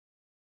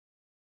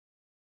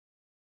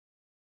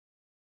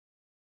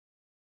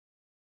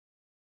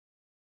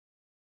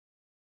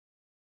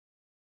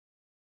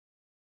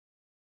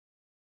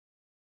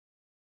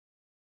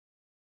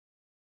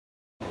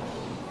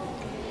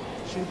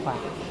Good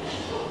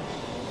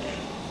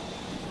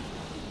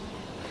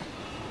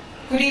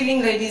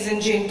evening, ladies and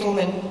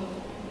gentlemen.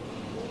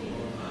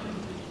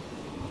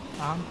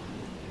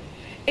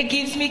 It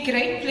gives me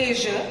great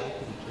pleasure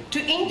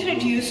to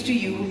introduce to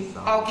you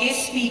our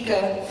guest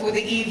speaker for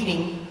the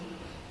evening.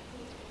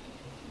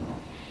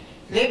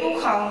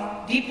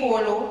 Lebogang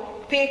Dipolo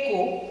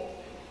Peko.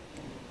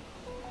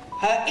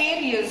 Her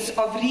areas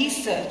of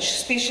research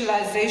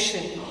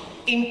specialization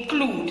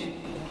include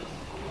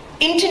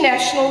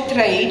international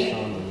trade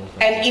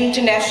and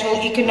international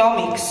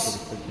economics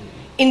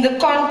in the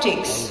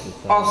context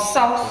of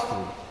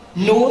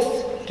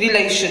South-North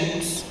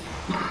relations.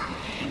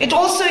 It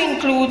also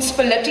includes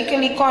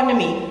political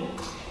economy,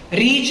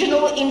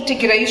 regional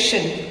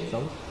integration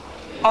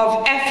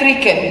of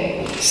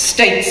African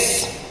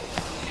states,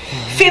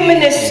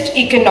 feminist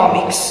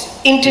economics,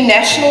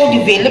 international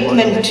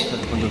development,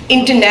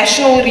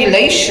 international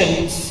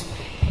relations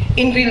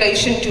in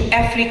relation to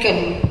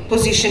African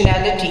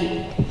positionality,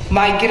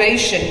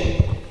 migration,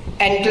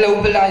 and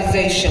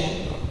globalization.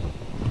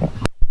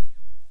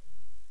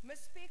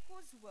 Ms.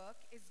 Peko's work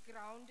is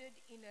grounded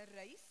in a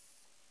race,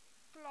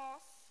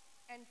 class,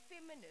 and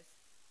feminist,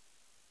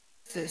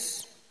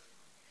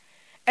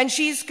 and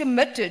she is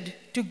committed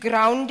to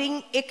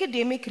grounding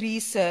academic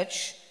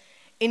research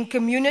in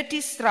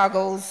community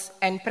struggles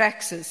and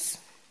praxis.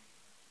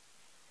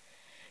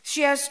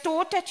 She has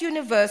taught at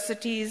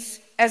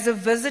universities as a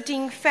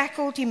visiting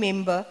faculty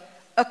member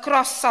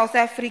across South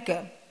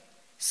Africa,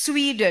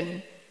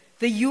 Sweden,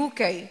 the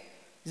UK,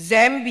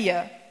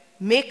 Zambia,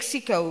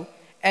 Mexico,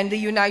 and the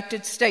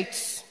United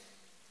States.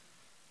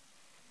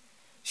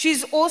 She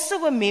is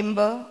also a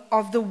member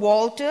of the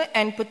Walter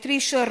and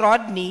Patricia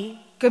Rodney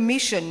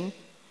Commission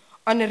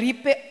on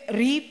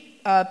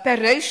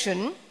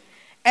Reparation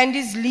and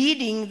is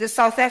leading the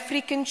South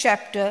African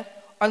chapter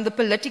on the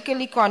political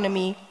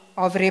economy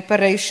of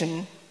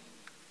reparation.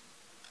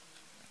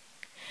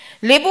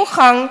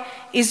 Lebogang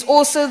is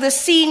also the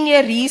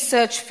Senior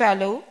Research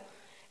Fellow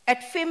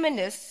at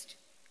Feminist,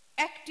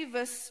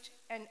 Activist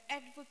and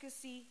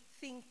Advocacy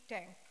Think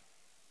Tank.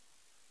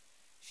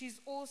 She's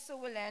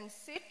also a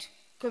Lancet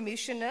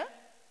Commissioner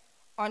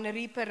on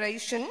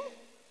Reparation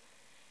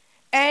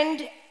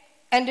and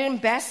an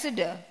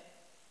ambassador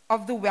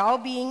of the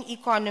Wellbeing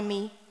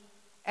Economy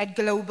at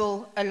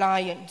Global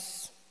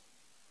Alliance.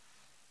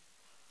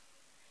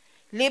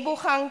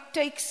 Lebogang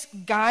takes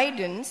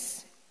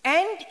guidance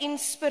and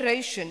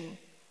inspiration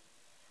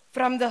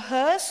from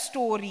her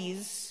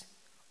stories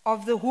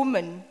of the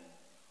women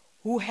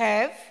who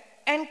have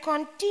and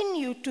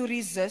continue to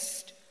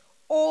resist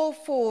all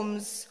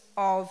forms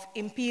of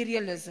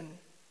imperialism.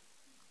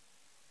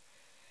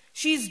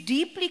 She is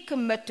deeply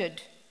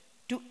committed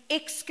to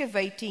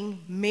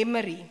excavating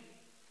memory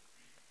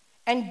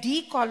and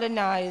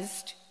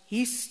decolonized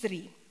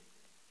history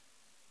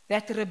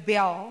that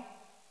rebel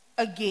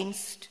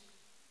against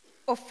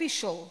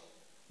official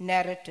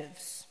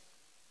narratives.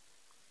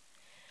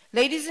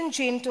 Ladies and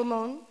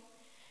gentlemen,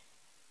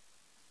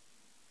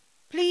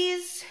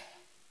 please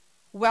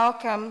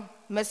welcome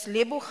Ms.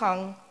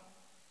 Lebogang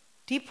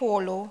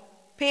Dipolo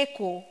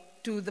Peko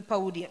to the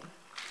podium.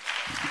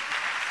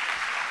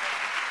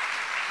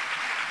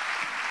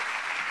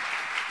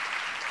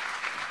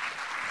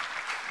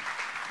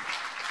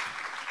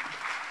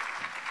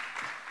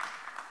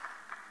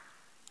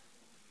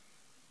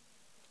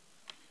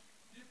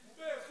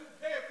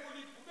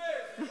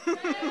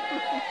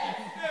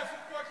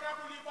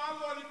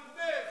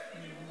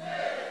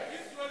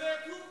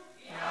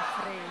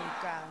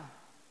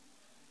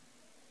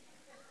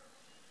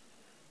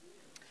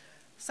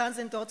 Sons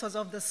and daughters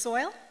of the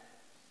soil,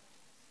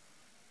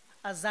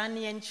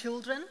 Azanian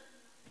children,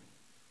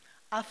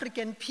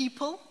 African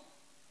people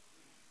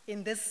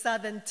in this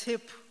southern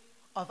tip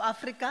of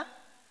Africa,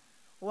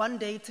 one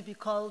day to be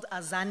called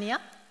Azania.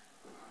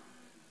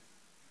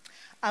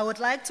 I would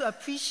like to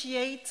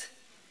appreciate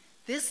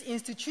this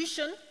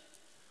institution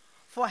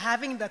for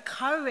having the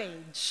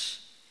courage,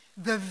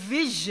 the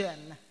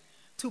vision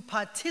to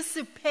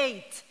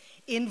participate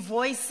in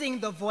voicing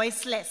the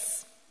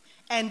voiceless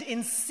and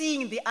in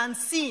seeing the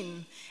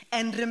unseen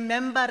and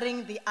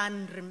remembering the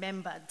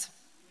unremembered.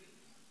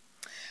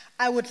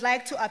 I would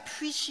like to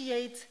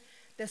appreciate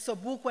the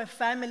Sobukwe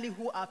family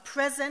who are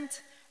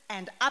present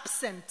and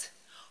absent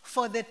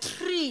for the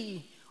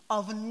tree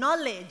of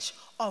knowledge,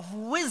 of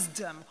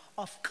wisdom,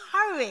 of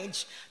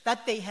courage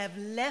that they have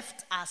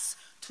left us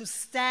to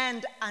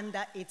stand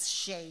under its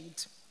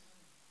shade.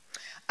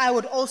 I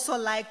would also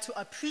like to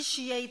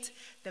appreciate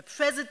the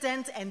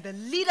president and the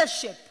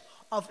leadership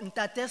of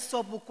Ntate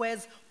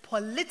Sobukwe's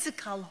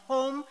political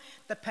home,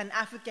 the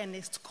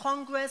Pan-Africanist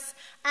Congress,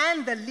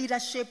 and the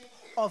leadership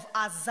of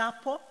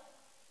AZAPO.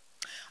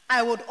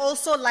 I would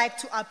also like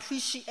to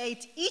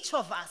appreciate each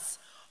of us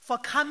for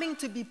coming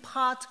to be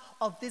part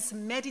of this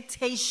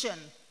meditation,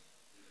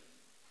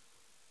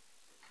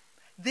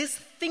 this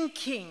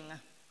thinking,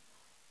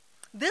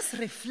 this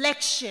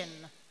reflection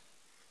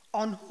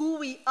on who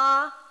we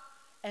are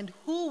and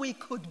who we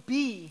could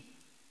be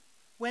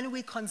when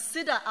we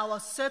consider our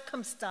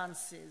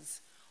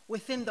circumstances,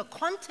 within the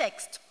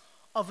context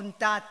of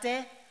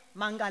Ntate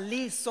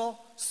Mandela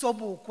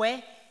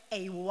Sobukwe,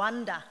 a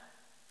wonder,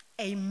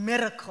 a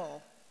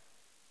miracle,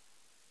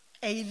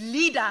 a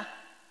leader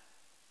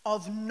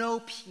of no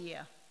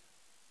peer.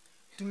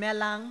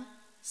 Dumelang,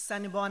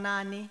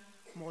 sanibonani,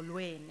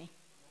 molweni.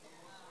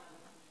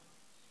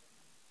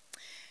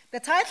 The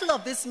title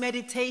of this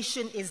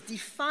meditation is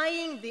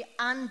Defying the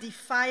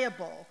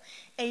Undefiable,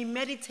 a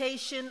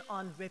meditation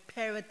on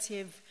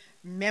reparative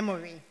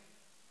memory.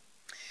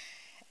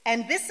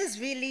 And this is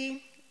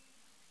really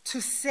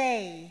to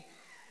say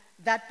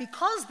that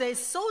because there's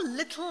so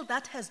little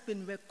that has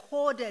been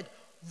recorded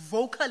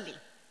vocally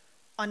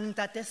on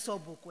Ntate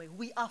Sobukwe,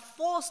 we are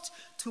forced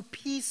to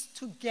piece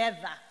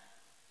together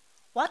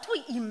what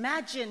we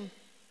imagine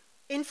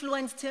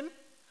influenced him,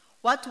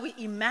 what we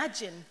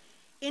imagine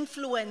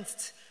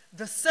influenced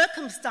the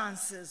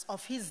circumstances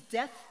of his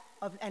death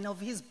and of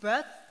his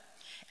birth,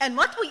 and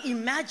what we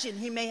imagine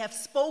he may have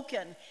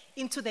spoken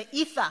into the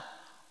ether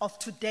of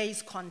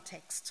today's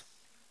context.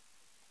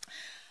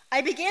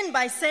 I begin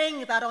by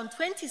saying that on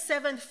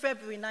 27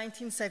 February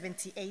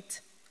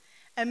 1978,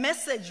 a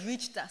message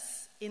reached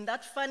us in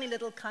that funny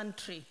little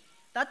country,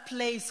 that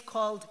place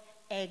called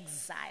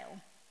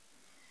Exile,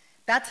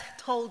 that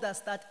told us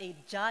that a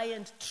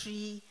giant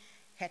tree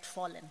had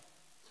fallen.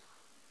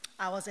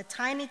 I was a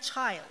tiny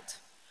child,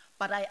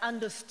 but I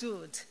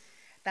understood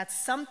that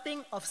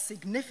something of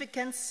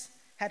significance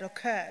had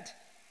occurred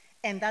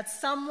and that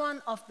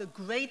someone of the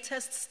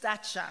greatest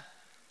stature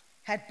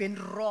had been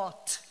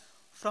wrought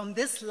from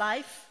this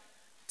life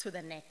to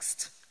the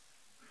next.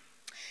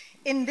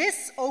 In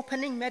this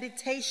opening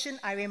meditation,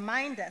 I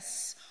remind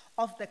us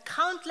of the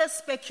countless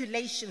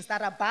speculations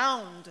that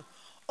abound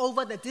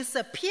over the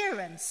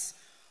disappearance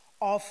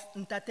of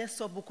Ntate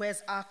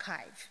Sobukwe's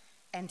archive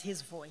and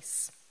his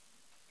voice.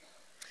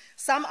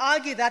 Some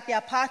argue that the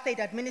apartheid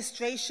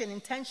administration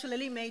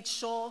intentionally made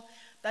sure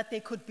that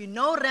there could be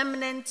no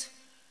remnant,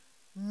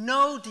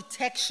 no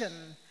detection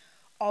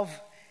of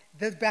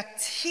the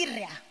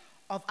bacteria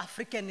of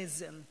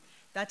Africanism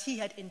that he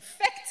had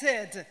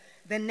infected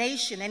the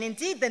nation, and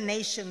indeed the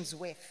nations,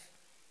 with.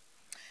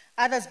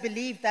 Others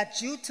believe that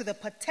due to the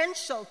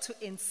potential to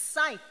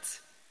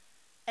incite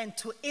and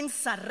to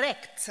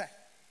insurrect,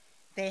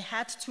 there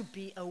had to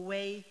be a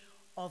way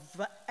of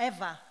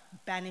ever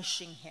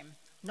banishing him,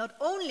 not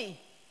only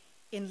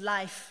in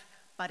life,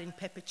 but in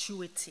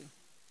perpetuity.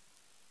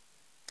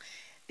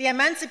 The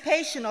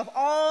emancipation of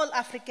all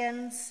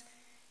Africans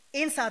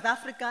in South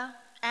Africa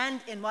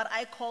and in what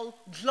I call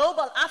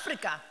global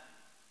Africa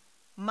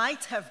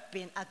might have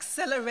been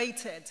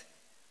accelerated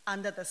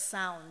under the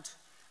sound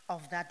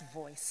of that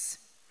voice.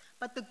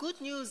 But the good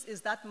news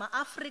is that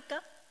Ma-Africa,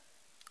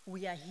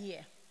 we are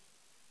here.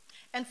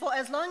 And for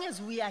as long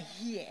as we are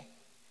here,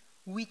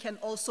 we can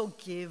also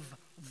give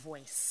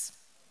voice.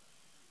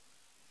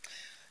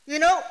 You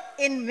know,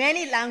 in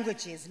many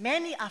languages,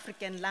 many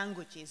African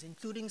languages,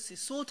 including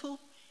Sesotho,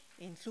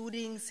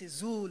 including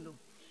Sizulu,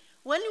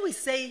 when we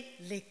say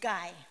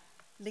lekai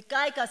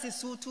ka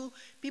Sesotho,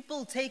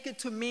 people take it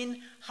to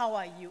mean, how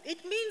are you?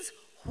 It means,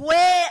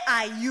 where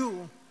are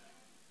you?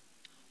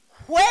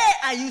 Where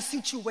are you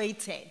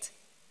situated?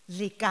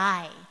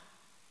 Lekai.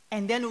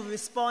 And then we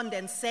respond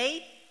and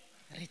say,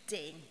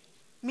 retain.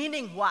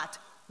 Meaning what?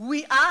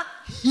 We are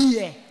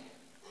here.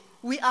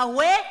 We are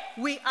where?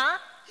 We are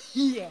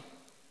here.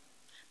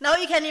 Now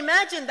you can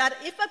imagine that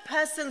if a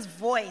person's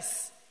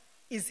voice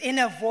is in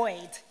a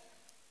void,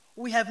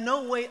 we have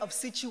no way of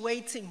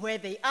situating where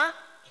they are,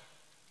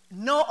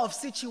 nor of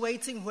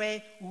situating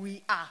where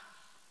we are.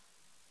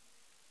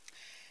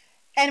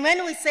 And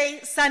when we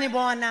say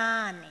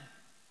sanibonani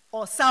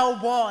or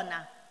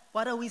sawubona,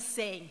 what are we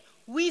saying?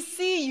 We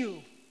see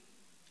you.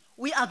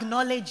 We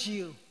acknowledge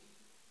you.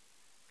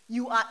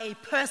 You are a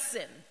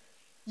person.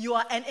 You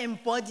are an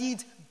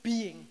embodied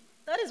being.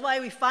 That is why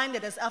we find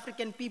it as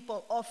African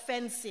people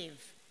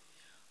offensive.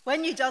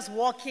 When you just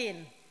walk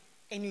in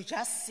and you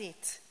just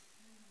sit,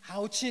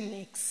 hauchi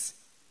nix.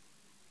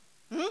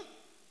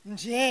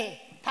 Nje,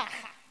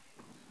 paha.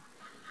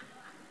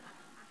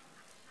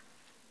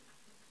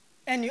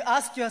 And you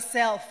ask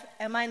yourself,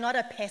 am I not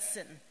a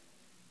person?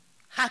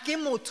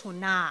 Hakimoto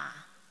na.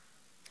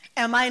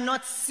 Am I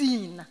not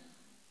seen?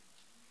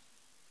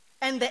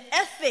 And the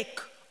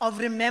ethic of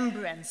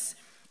remembrance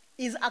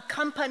is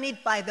accompanied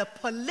by the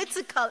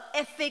political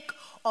ethic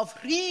of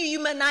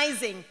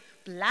rehumanizing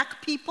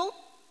Black people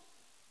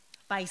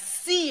by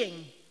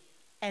seeing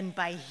and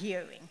by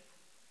hearing.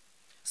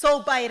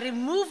 So by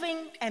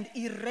removing and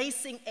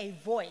erasing a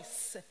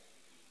voice,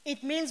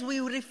 it means we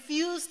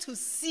refuse to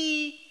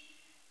see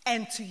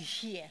and to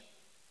hear.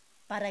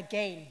 But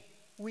again,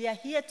 we are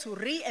here to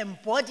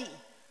re-embody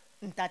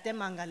Ntate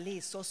Mandela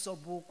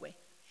Sobukwe.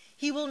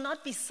 He will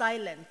not be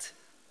silent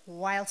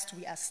whilst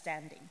we are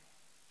standing.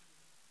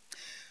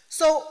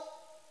 So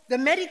the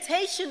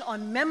meditation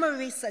on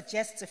memory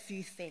suggests a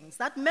few things.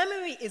 That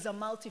memory is a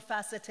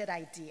multifaceted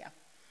idea.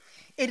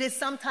 It is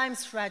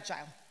sometimes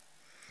fragile.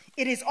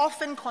 It is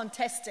often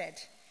contested.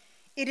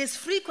 It is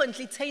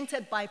frequently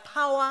tainted by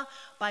power,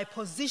 by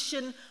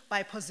position,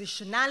 by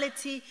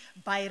positionality,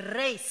 by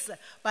race,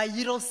 by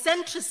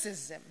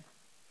Eurocentricism.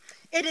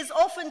 It is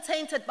often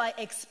tainted by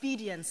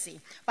expediency,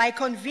 by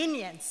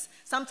convenience,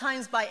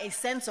 sometimes by a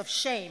sense of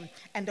shame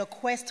and a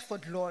quest for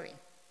glory.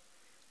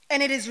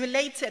 And it is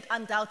related,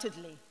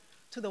 undoubtedly,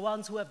 to the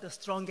ones who have the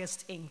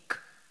strongest ink.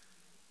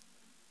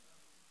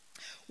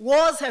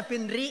 Wars have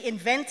been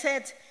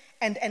reinvented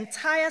and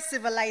entire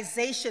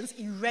civilizations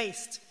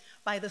erased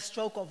by the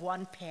stroke of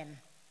one pen.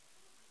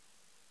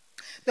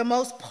 The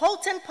most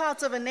potent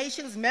parts of a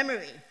nation's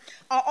memory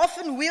are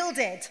often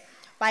wielded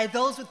by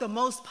those with the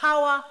most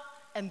power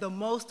and the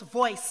most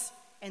voice,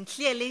 and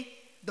clearly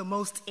the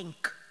most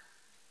ink.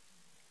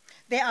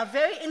 There are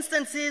very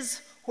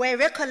instances where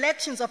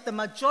recollections of the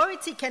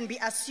majority can be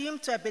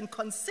assumed to have been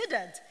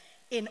considered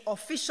in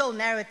official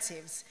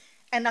narratives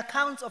and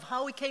accounts of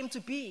how we came to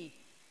be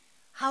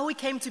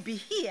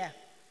here,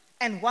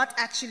 and what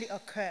actually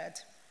occurred.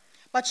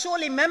 But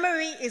surely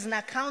memory is an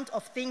account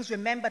of things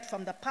remembered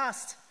from the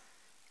past,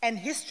 and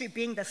history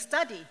being the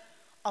study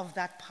of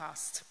that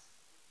past.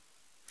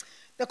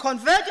 The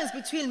convergence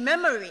between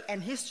memory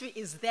and history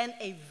is then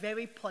a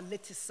very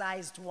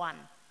politicized one.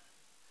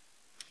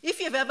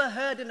 If you've ever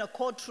heard in a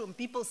courtroom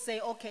people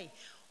say, okay,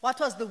 what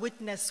was the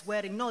witness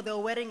wearing? No, they were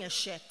wearing a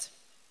shirt.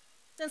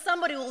 Then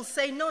somebody will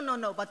say,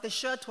 no, but the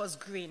shirt was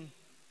green.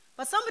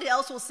 But somebody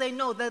else will say,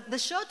 no, the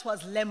shirt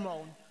was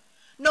lemon.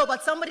 No,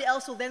 but somebody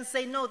else will then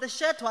say, no, the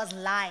shirt was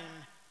lime.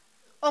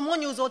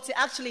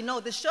 Actually, no,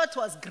 the shirt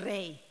was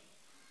gray.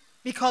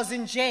 Because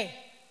in J,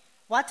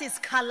 what is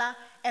color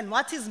and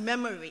what is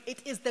memory?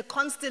 It is the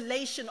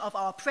constellation of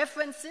our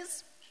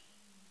preferences,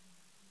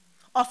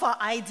 of our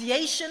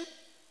ideation,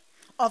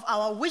 of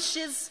our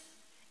wishes,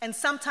 and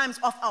sometimes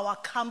of our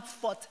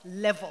comfort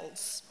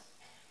levels.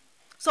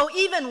 So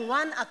even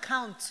one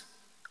account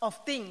of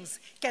things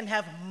can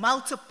have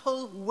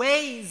multiple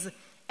ways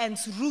and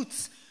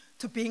routes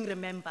to being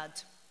remembered.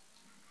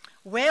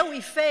 Where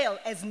we fail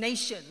as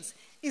nations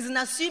is in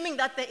assuming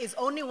that there is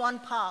only one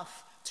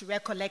path to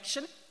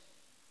recollection,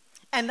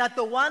 and that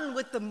the one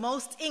with the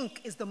most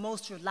ink is the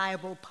most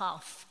reliable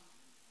path.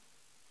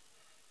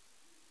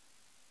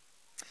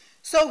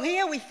 So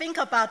here we think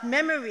about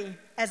memory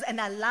as an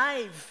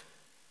alive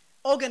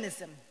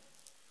organism,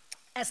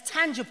 as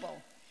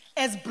tangible,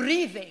 as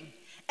breathing,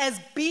 as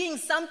being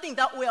something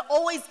that we're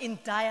always in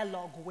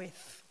dialogue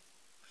with,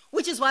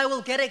 which is why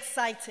we'll get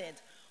excited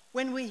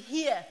when we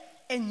hear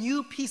a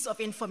new piece of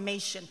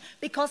information,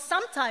 because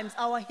sometimes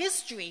our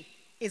history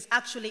is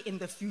actually in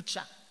the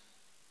future.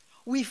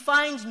 We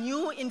find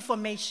new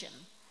information.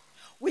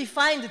 We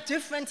find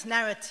different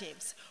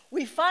narratives.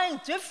 We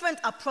find different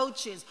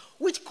approaches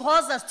which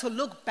cause us to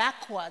look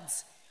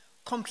backwards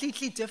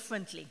completely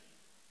differently,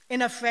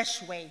 in a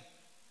fresh way.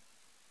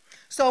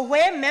 So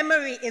where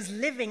memory is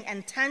living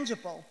and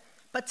tangible,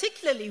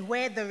 particularly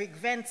where the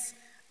events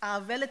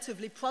are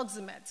relatively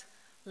proximate,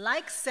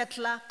 like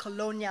settler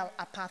colonial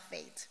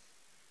apartheid,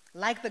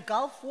 like the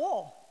Gulf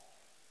War,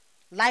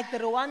 like the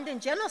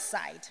Rwandan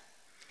genocide,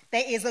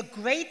 there is a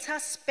greater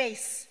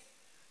space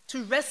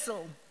to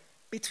wrestle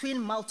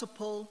between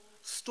multiple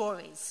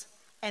stories.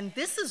 And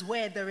this is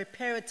where the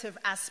reparative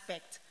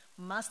aspect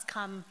must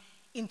come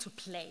into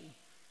play.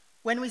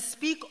 When we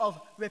speak of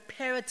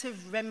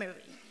reparative memory,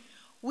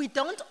 we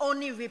don't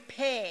only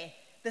repair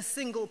the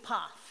single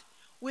path,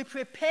 we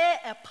prepare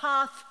a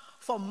path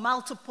for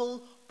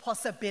multiple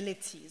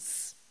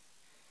possibilities.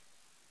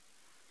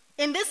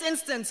 In this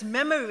instance,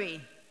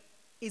 memory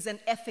is an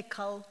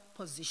ethical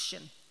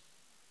position.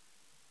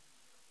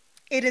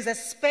 It is a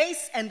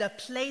space and a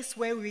place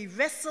where we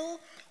wrestle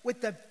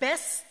with the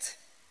best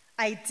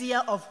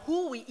idea of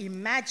who we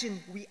imagine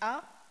we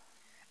are,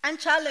 and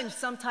challenged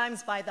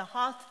sometimes by the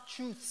hard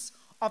truths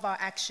of our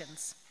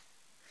actions.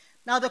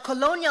 Now, the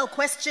colonial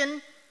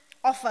question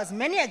offers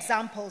many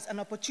examples and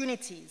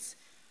opportunities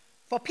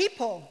for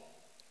people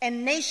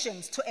and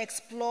nations to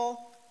explore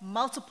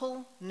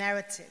multiple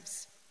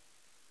narratives.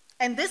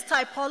 And this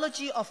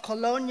typology of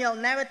colonial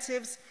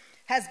narratives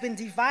has been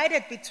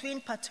divided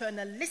between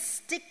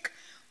paternalistic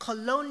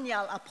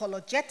colonial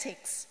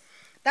apologetics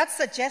that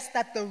suggest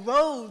that the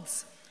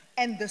roads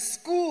and the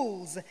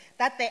schools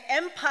that the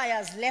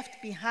empires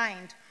left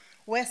behind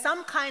were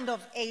some kind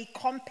of a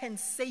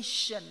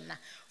compensation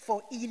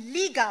for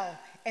illegal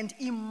and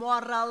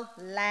immoral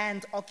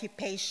land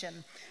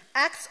occupation,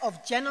 acts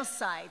of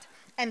genocide,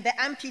 and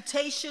the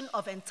amputation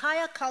of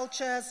entire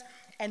cultures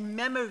and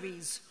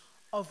memories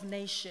of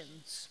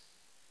nations.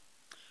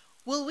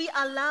 Will we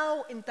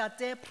allow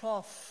Ntate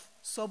Prof.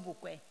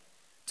 Sobukwe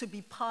to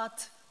be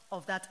part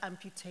of that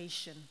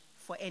amputation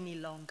for any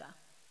longer?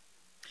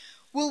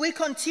 Will we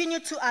continue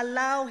to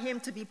allow him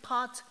to be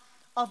part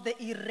of the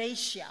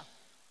erasure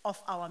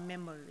of our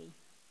memory?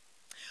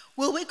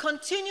 Will we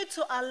continue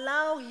to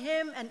allow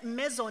him and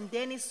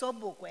Mezondeni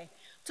Sobukwe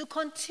to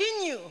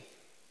continue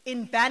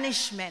in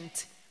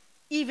banishment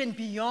even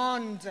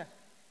beyond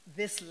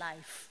this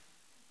life?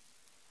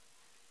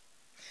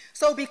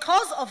 So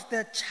because of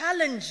the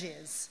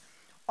challenges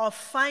of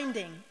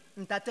finding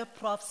Ntate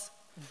Prof's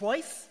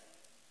voice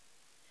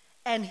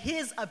and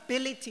his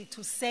ability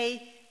to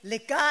say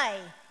legai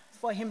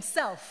for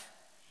himself,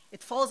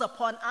 it falls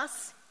upon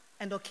us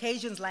and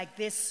occasions like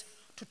this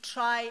to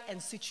try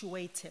and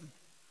situate him.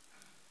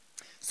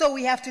 So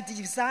we have to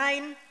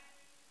design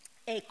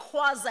a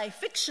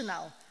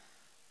quasi-fictional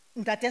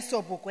Ndate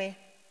Sobukwe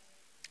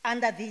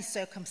under these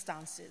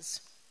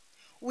circumstances.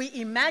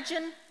 We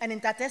imagine an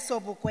Ndate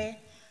Sobukwe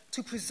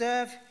to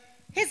preserve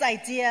his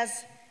ideas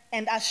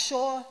and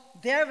assure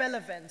their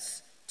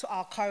relevance to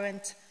our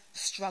current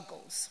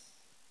struggles.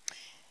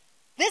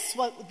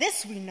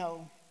 This we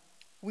know.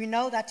 We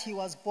know that he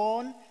was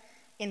born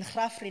in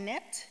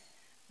Grafrinet,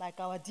 like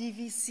our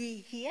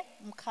DVC here,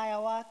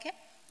 Mkhaya wake.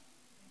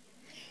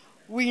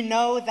 We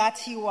know that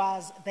he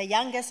was the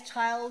youngest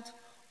child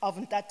of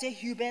Ntate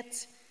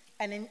Hubert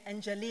and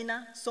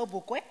Angelina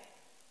Sobukwe.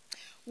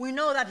 We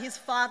know that his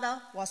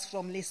father was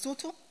from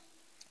Lesotho,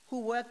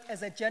 who worked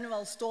as a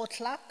general store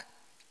clerk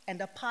and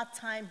a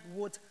part-time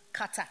wood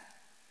cutter.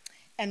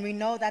 And we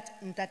know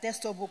that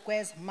Ntate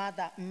Sobukwe's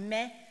mother,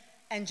 Me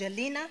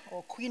Angelina,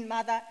 or Queen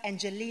Mother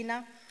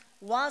Angelina,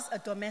 was a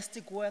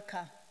domestic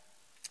worker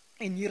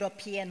in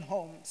European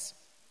homes.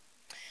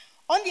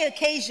 On the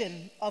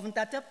occasion of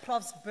Ntate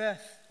Prof's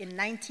birth in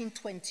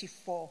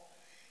 1924,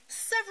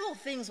 several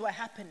things were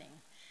happening.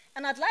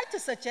 And I'd like to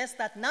suggest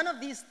that none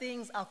of these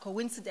things are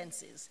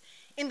coincidences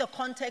in the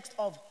context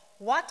of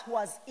what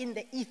was in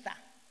the ether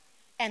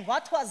and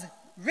what was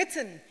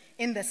written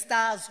in the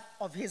stars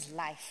of his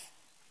life.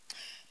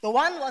 The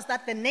one was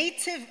that the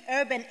Native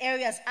Urban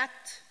Areas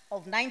Act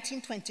of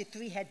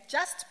 1923 had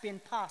just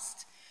been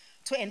passed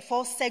to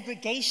enforce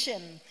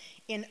segregation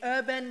in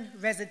urban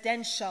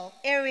residential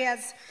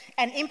areas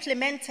and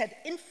implemented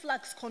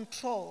influx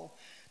control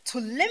to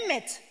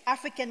limit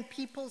African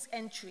people's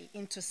entry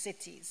into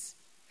cities.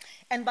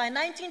 And by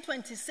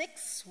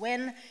 1926,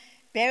 when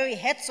Barry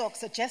Herzog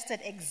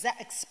suggested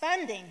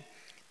expanding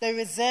the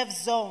reserve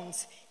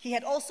zones, he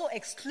had also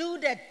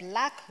excluded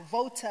black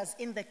voters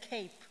in the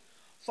Cape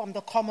from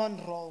the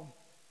common roll.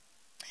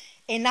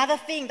 Another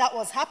thing that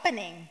was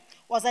happening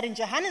was that in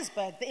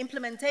Johannesburg, the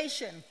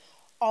implementation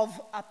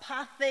of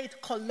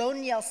apartheid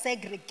colonial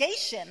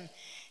segregation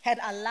had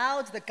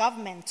allowed the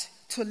government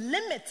to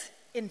limit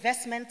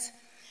investment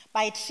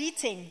by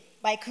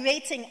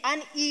creating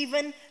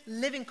uneven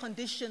living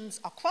conditions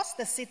across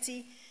the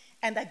city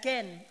and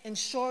again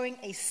ensuring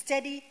a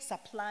steady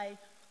supply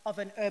of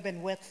an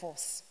urban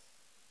workforce.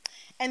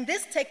 And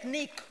this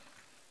technique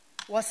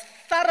was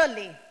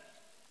thoroughly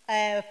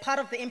part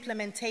of the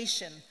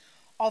implementation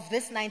of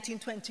this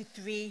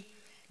 1923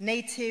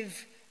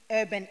 Native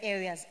Urban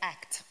Areas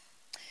Act.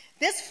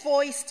 This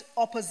voiced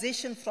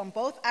opposition from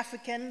both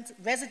African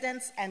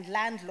residents and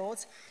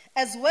landlords,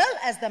 as well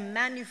as the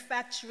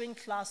manufacturing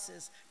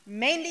classes,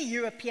 mainly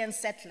European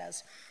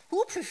settlers,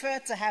 who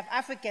preferred to have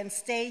Africans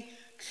stay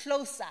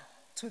closer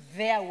to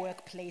their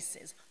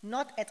workplaces,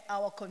 not at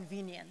our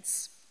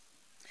convenience.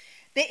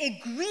 The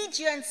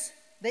egregious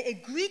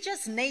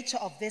nature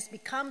of this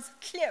becomes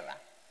clearer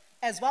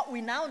as what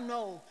we now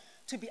know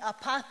to be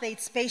apartheid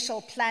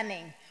spatial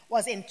planning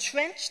was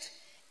entrenched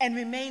and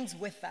remains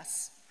with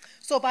us.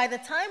 So by the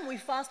time we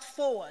fast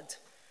forward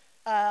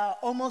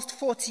almost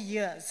 40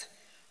 years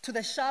to the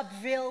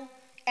Sharpeville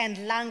and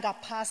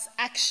Langa Pass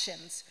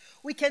actions,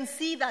 we can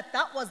see that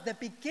that was the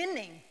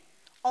beginning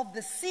of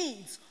the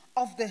seeds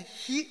of the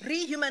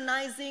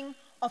rehumanizing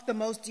of the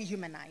most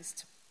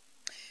dehumanized.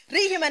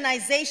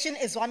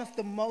 Rehumanization is one of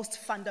the most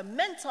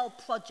fundamental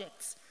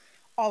projects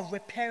of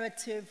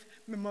reparative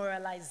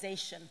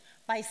memorialization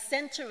by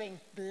centering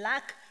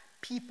black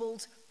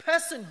people's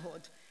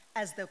personhood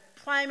as the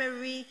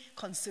primary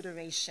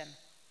consideration.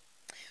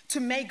 To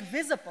make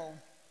visible,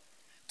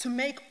 to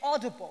make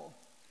audible,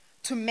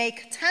 to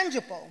make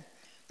tangible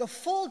the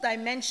full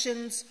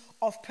dimensions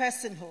of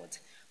personhood,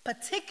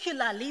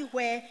 particularly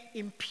where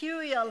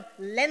imperial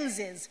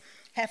lenses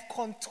have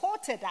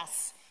contorted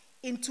us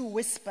into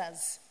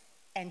whispers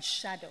and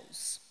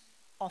shadows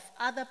of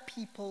other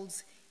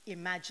people's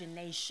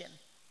imagination.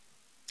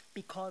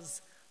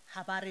 Because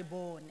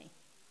habarebone,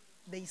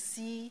 they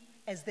see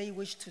as they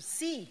wish to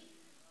see.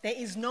 There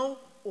is no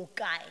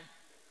okai.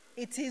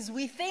 It is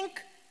we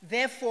think,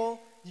 therefore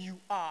you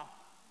are.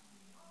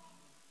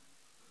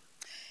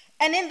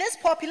 And in this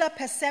popular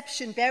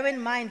perception, bear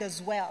in mind as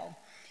well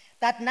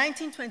that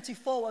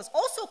 1924 was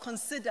also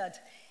considered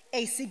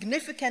a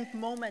significant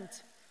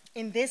moment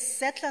in this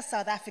settler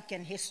South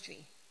African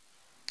history.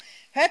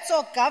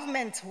 Herzog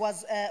government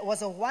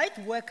was a white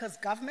workers'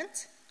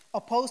 government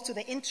opposed to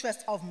the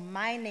interest of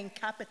mining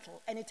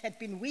capital, and it had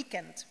been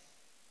weakened.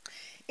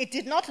 It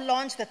did not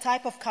launch the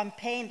type of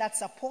campaign that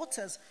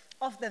supporters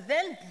of the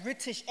then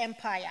British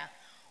Empire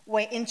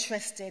were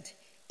interested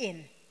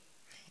in.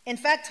 In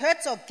fact,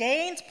 Herzog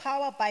gained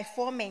power by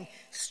forming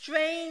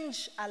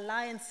strange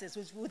alliances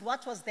with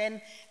what was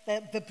then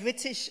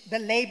the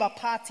Labour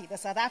Party, the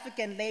South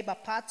African Labour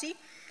Party,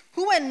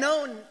 who were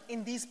known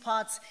in these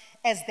parts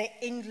as the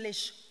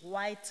English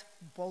White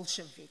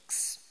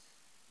Bolsheviks,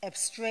 a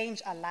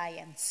strange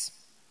alliance.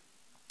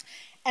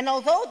 And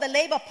although the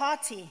Labour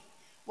Party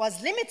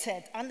was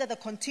limited under the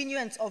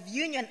continuance of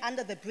union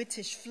under the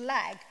British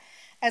flag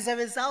as a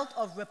result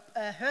of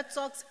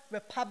Herzog's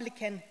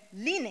Republican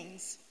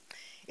leanings.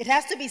 It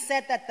has to be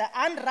said that the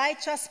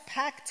unrighteous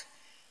pact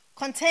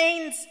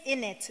contains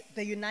in it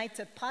the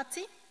United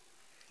Party.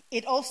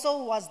 It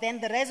also was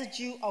then the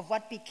residue of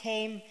what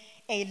became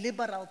a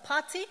Liberal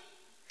Party,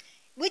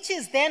 which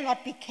is then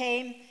what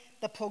became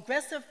the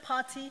Progressive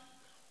Party,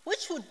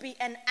 which would be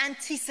an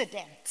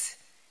antecedent,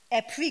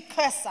 a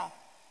precursor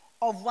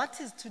of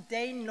what is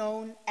today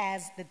known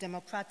as the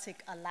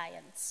Democratic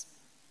Alliance.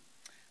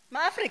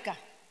 Ma-Africa,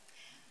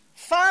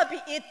 far be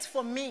it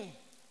for me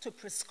to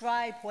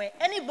prescribe where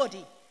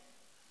anybody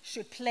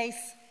should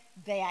place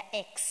their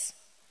X.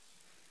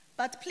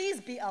 But please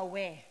be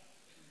aware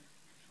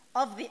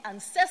of the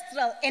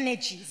ancestral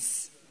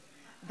energies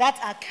that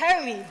are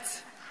carried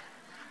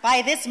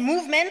by this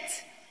movement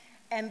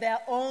and their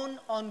own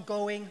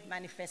ongoing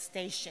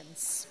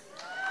manifestations.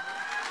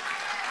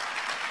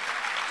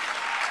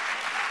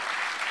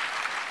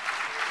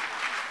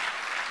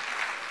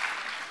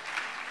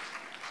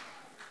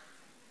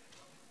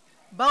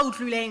 Ba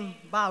utlwileng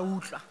ba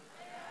utlwa.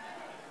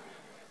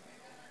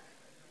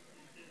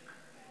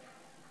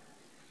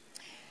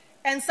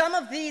 And some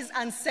of these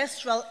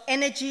ancestral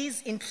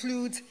energies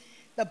include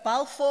the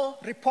Balfour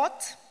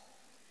Report,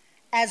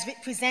 as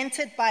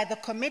presented by the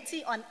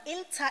Committee on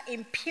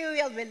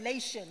Inter-Imperial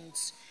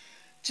Relations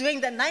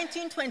during the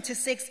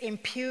 1926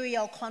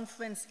 Imperial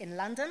Conference in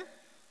London,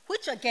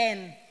 which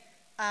again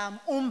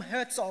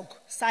Herzog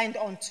signed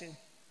on to.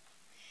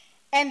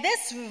 And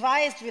this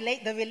revised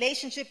the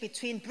relationship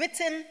between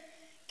Britain,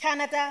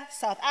 Canada,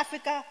 South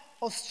Africa,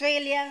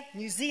 Australia,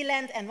 New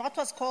Zealand, and what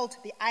was called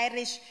the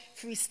Irish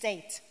Free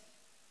State.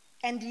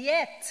 And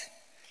yet,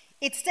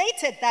 it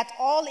stated that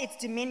all its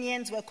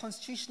dominions were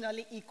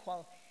constitutionally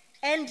equal.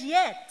 And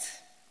yet,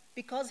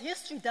 because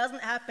history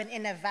doesn't happen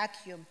in a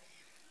vacuum,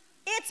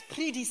 its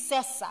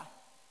predecessor,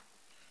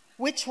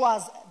 which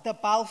was the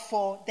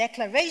Balfour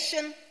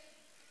Declaration,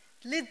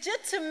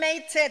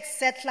 legitimated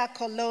settler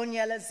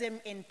colonialism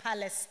in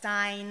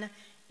Palestine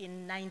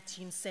in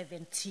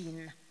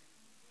 1917,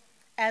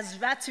 as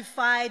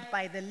ratified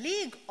by the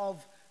League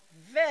of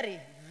Very,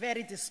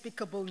 Very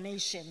Despicable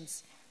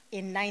Nations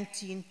in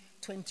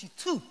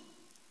 1922.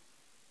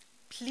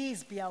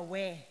 Please be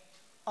aware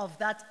of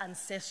that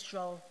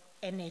ancestral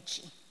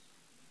energy.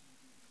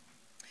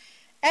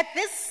 At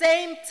this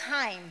same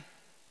time,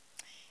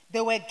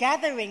 there were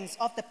gatherings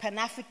of the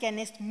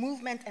Pan-Africanist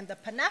movement and the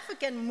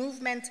Pan-African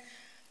movement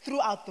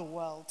throughout the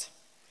world.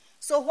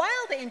 So while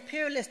the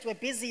imperialists were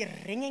busy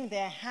wringing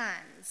their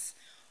hands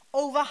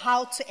over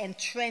how to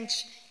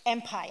entrench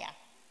empire,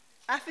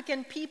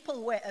 African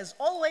people were, as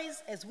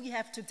always, as we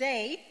have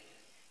today,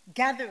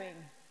 gathering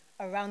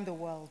around the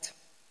world.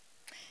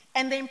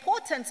 And the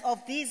importance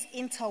of these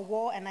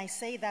interwar, and I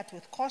say that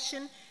with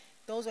caution,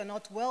 those were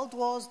not world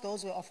wars,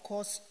 those were, of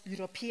course,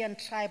 European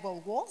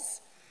tribal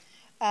wars.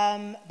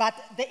 But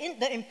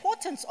the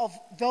importance of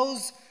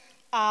those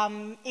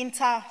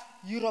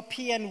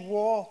inter-European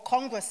war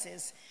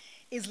congresses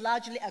is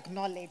largely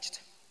acknowledged,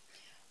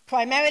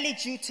 primarily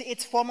due to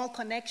its formal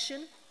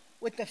connection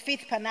with the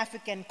Fifth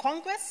Pan-African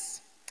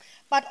Congress,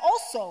 but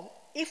also,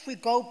 if we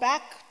go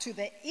back to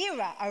the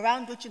era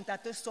around which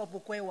Robert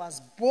Sobukwe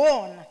was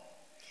born,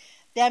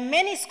 there are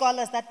many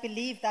scholars that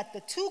believe that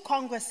the two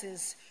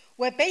congresses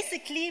were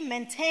basically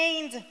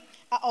maintained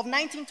of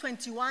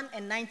 1921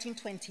 and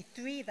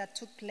 1923 that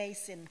took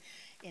place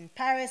in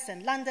Paris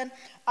and London,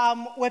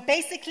 were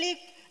basically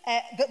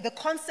the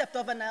concept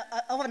of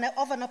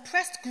an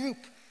oppressed group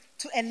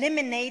to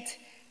eliminate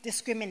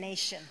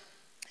discrimination.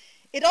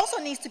 It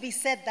also needs to be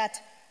said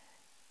that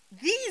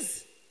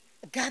these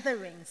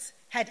gatherings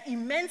had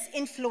immense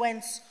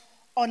influence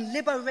on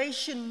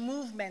liberation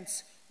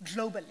movements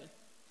globally.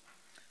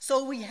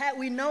 So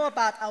we know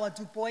about our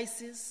Du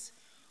Boises,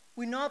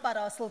 we know about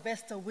our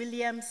Sylvester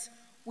Williams,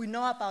 we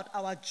know about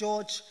our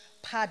George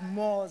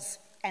Padmores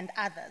and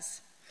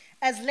others.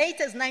 As late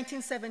as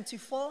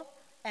 1974,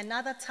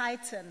 another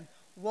titan,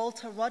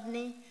 Walter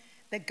Rodney,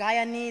 the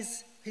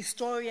Guyanese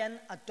historian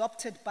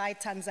adopted by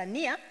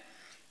Tanzania,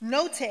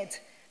 noted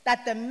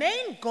that the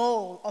main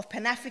goal of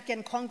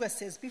Pan-African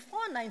congresses before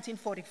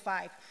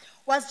 1945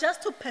 was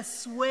just to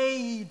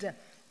persuade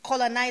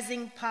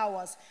colonizing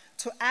powers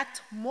to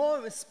act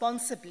more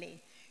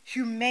responsibly,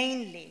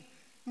 humanely,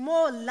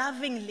 more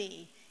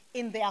lovingly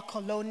in their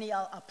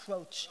colonial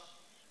approach.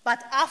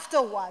 But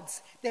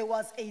afterwards, there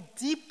was a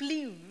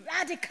deeply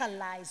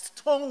radicalized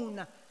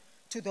tone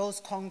to those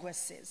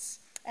congresses.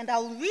 And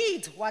I'll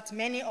read what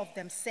many of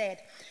them said,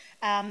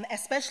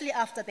 especially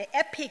after the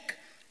epic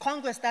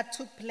Congress that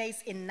took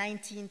place in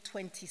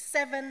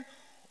 1927,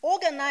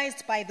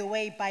 organized, by the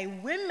way, by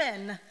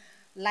women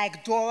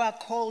like Dora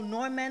Cole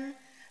Norman,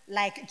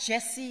 like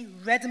Jessie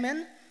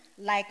Redman,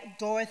 like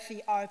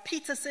Dorothy R.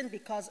 Peterson,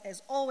 because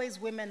as always,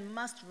 women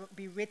must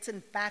be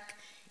written back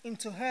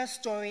into her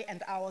story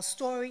and our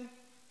story.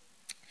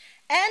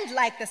 And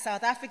like the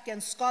South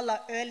African scholar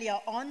earlier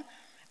on,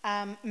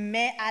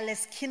 Mae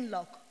Alice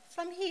Kinloch,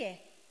 from here,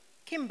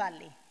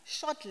 Kimberley,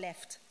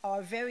 Short-Left,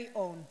 our very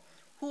own,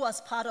 who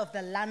was part of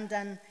the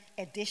London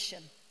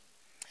edition.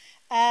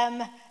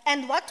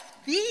 And what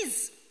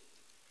these,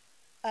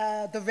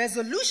 the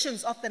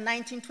resolutions of the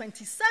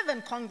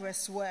 1927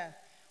 Congress were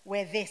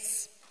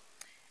this: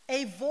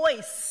 a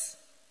voice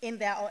in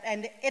their own,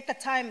 and at the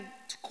time,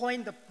 to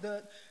coin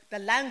the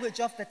language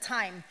of the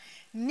time,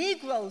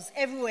 Negroes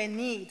everywhere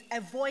need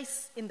a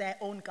voice in their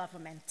own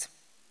government.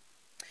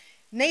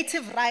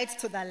 Native rights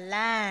to the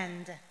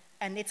land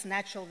and its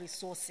natural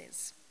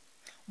resources.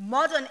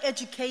 Modern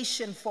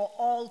education for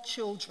all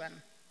children.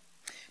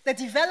 The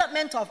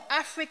development of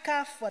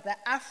Africa for the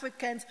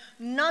Africans,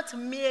 not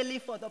merely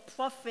for the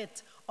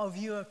profit of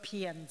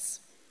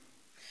Europeans.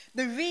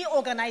 The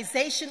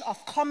reorganization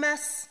of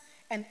commerce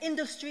and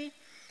industry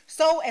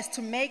so as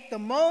to make the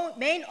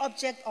main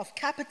object of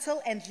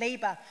capital and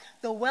labor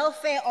the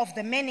welfare of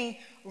the many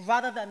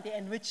rather than the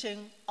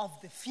enriching of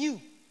the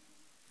few.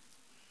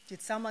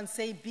 Did someone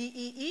say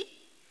BEE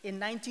in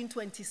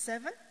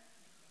 1927?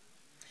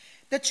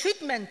 The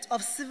treatment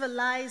of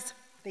civilized,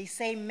 they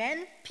say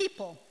men,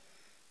 people,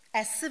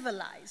 as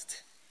civilized,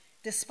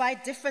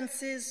 despite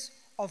differences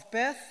of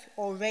birth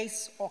or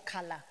race or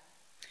color.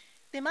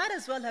 They might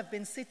as well have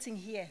been sitting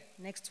here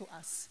next to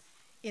us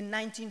in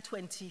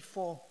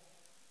 1924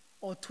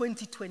 or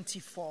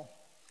 2024.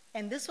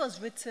 And this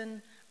was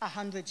written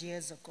 100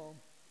 years ago.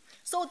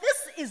 So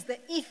this is the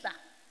ether,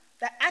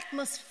 the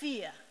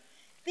atmosphere.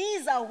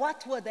 These are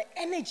what were the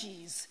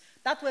energies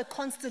that were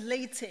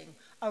constellating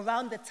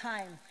around the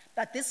time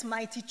that this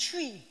mighty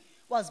tree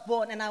was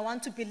born. And I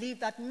want to believe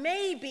that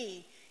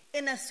maybe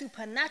in a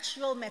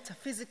supernatural,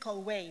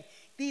 metaphysical way,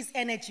 these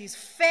energies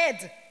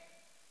fed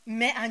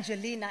Me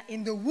Angelina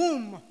in the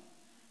womb,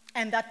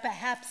 and that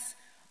perhaps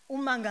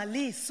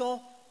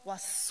Umangaliso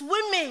was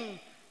swimming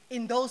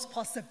in those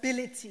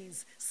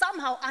possibilities,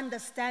 somehow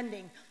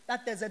understanding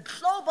that there's a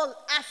global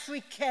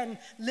African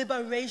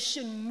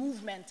liberation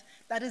movement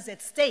that is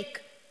at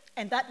stake,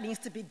 and that needs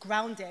to be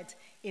grounded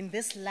in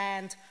this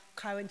land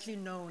currently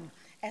known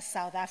as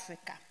South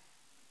Africa.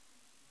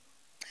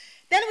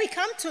 Then we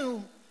come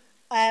to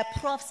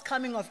Prof's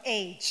coming of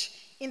age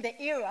in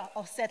the era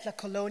of settler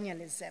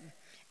colonialism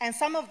and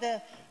some of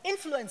the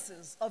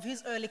influences of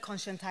his early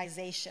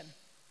conscientization.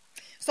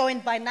 So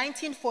by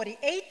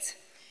 1948,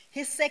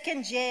 his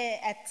second year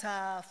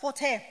at Fort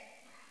Hare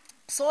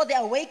saw the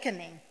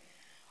awakening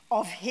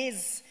of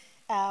his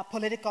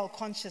political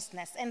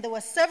consciousness. And there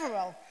were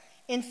several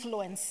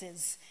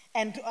influences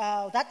and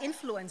that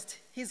influenced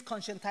his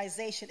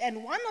conscientization.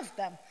 And one of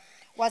them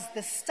was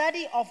the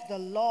study of the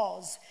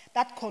laws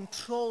that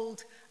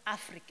controlled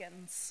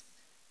Africans,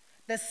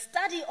 the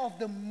study of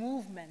the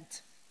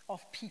movement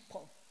of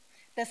people,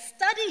 the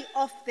study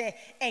of the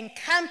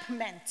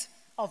encampment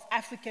of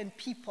African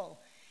people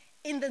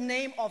in the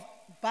name of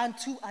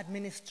Bantu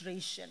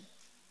administration.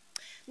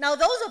 Now,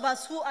 those of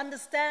us who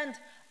understand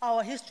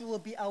our history will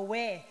be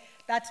aware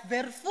that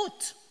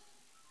Vervoet,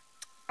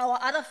 our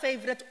other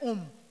favorite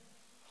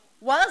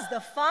was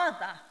the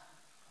father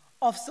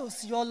of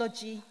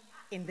sociology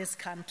in this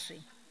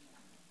country.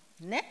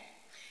 Ne?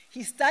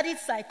 He studied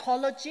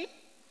psychology.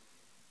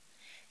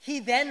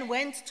 He then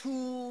went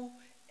to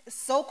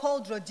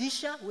so-called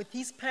Rhodesia with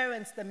his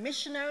parents, the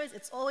missionaries.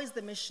 It's always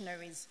the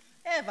missionaries.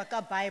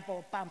 Vaka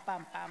Bible, pam,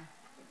 pam, pam.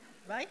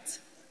 Right?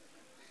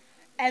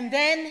 And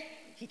then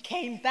he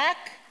came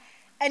back.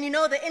 And you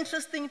know, the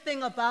interesting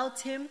thing about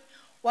him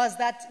was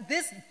that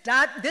this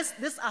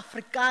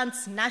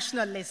Afrikaans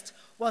nationalist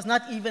was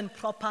not even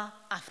proper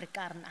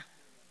Afrikaner.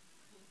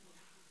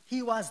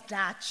 He was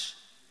Dutch.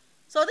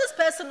 So this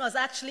person was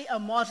actually a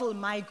model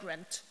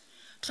migrant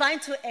trying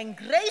to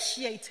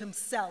ingratiate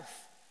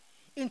himself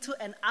into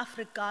an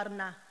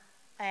Afrikaner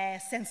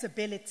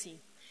sensibility.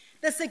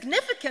 The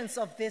significance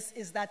of this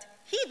is that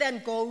he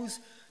then goes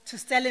to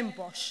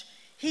Stellenbosch.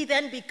 He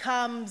then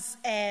becomes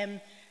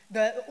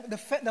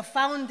the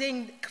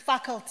founding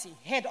faculty,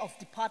 head of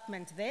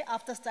department there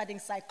after studying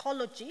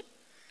psychology.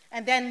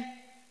 And then,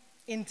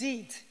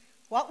 indeed,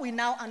 what we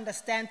now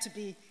understand to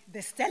be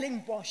the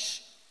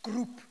Stellenbosch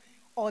group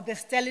or the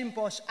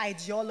Stellenbosch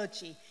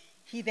ideology,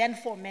 he then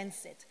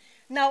foments it.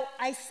 Now,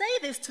 I say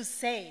this to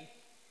say,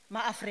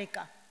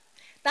 Ma-Afrika,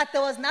 that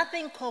there was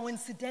nothing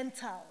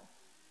coincidental,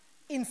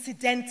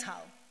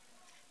 incidental.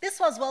 This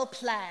was well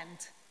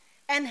planned.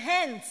 And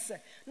hence,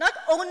 not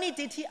only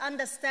did he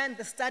understand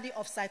the study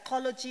of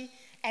psychology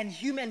and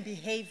human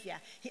behavior,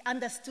 he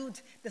understood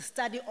the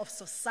study of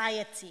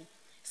society.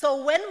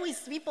 So when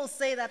people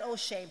say that, oh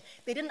shame,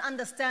 they didn't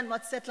understand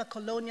what settler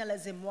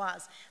colonialism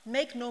was,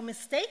 make no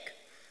mistake,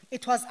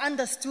 it was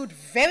understood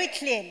very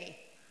clearly.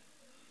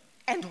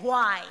 And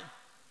why?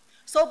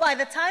 So by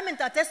the time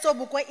Robert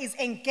Sobukwe is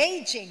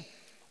engaging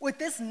with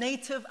this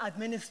native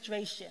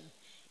administration,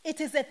 it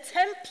is a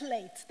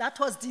template that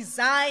was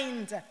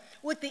designed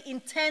with the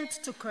intent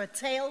to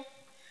curtail,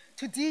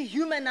 to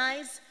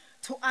dehumanize,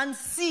 to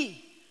unsee,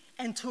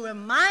 and to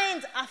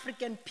remind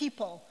African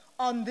people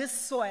on this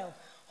soil,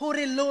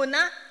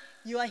 Huriluna,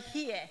 you are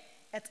here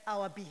at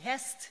our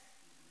behest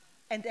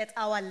and at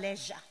our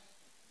leisure.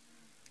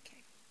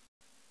 Okay.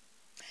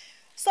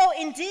 So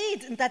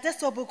indeed, Ntate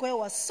Sobukwe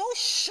was so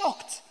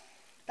shocked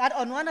that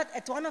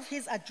at one of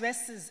his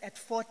addresses at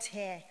Fort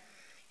Hare,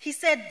 he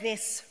said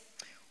this: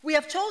 "We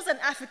have chosen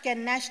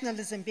African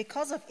nationalism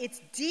because of its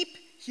deep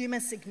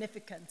human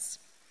significance,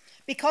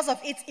 because of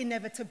its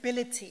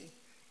inevitability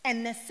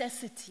and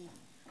necessity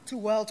to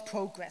world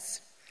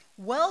progress.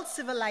 World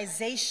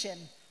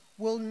civilization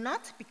will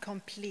not be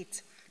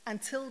complete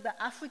until the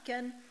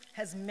African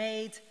has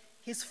made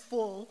his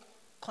full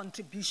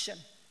contribution,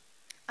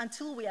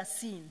 until we are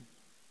seen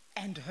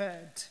and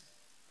heard.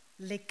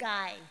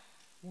 Lekai,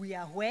 we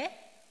are where?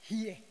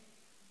 Here."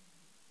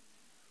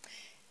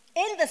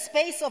 In the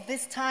space of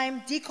this time,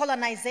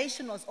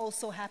 decolonization was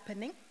also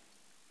happening,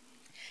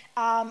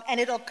 and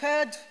it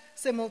occurred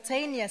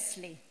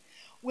simultaneously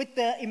with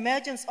the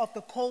emergence of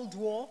the Cold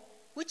War,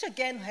 which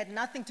again had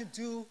nothing to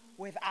do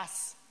with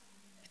us,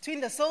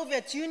 between the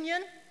Soviet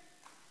Union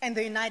and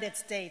the United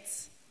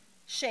States.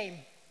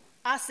 Shame,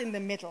 us in the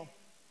middle.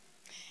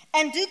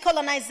 And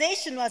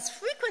decolonization was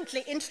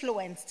frequently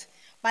influenced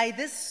by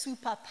this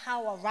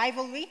superpower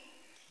rivalry,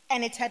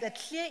 and it had a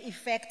clear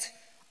effect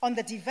on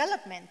the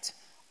development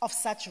of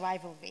such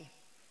rivalry.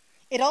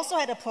 It also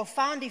had a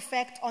profound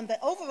effect on the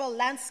overall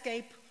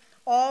landscape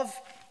of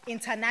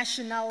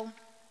international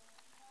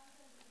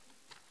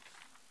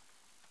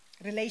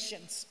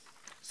relations.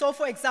 So,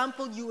 for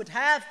example, you would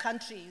have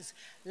countries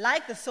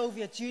like the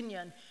Soviet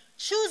Union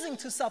choosing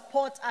to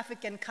support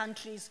African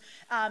countries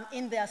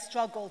in their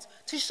struggles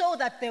to show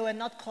that they were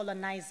not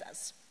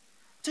colonizers,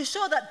 to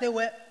show that they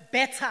were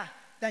better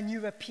than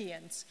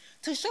Europeans,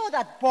 to show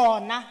that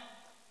bona,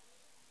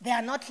 they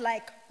are not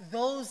like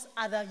those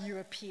other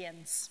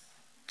Europeans.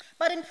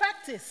 But in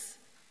practice,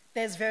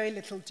 there's very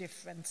little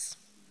difference.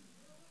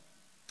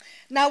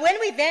 Now, when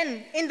we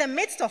then, in the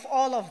midst of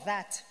all of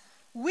that,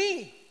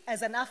 we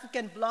as an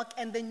African bloc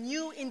and the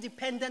new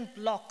independent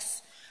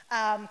blocs,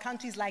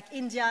 countries like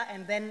India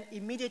and then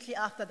immediately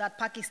after that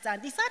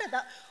Pakistan, decided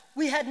that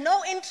we had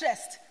no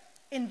interest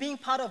in being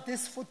part of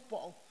this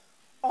football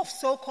of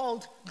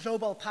so-called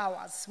global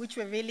powers, which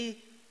were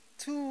really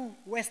two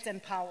Western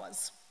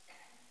powers.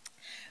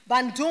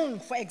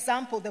 Bandung, for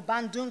example, the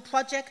Bandung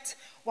Project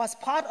was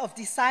part of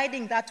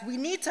deciding that we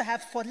need to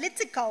have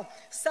political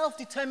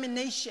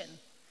self-determination.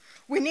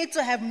 We need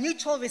to have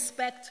mutual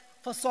respect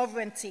for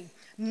sovereignty,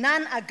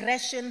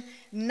 non-aggression,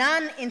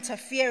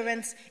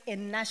 non-interference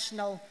in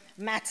national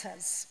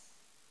matters.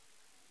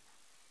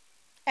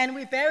 And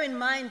we bear in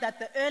mind that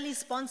the early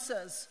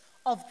sponsors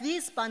of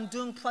this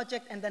Bandung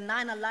Project and the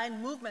Nine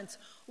Aligned movements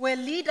were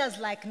leaders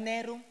like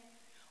Nehru,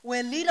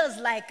 were leaders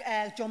like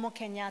Jomo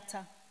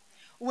Kenyatta,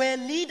 were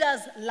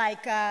leaders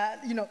like,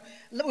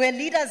 were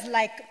leaders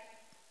like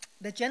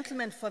the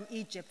gentleman from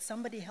Egypt.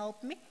 Somebody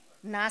help me?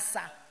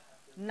 NASA.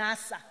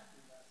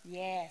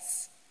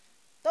 Yes.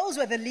 Those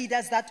were the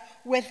leaders that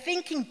were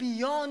thinking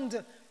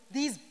beyond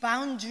these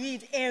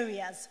boundaried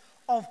areas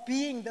of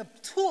being the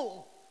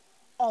tool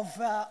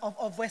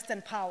of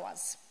Western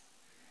powers.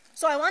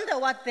 So I wonder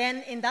what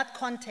then, in that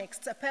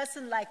context, a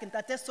person like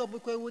Ntate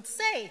Sobukwe would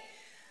say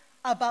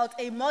about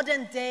a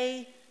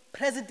modern-day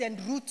President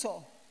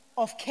Ruto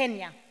of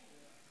Kenya,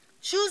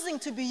 choosing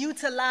to be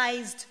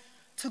utilized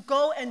to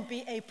go and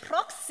be a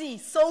proxy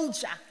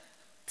soldier,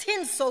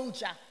 tin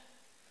soldier,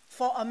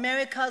 for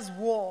America's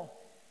war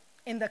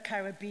in the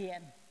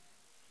Caribbean,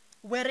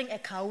 wearing a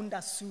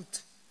Kaunda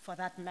suit for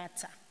that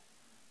matter.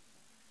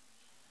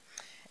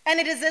 And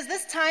it is at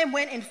this time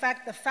when, in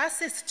fact, the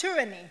fascist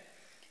tyranny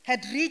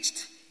had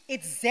reached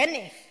its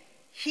zenith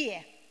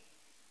here,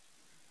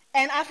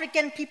 and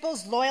African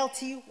people's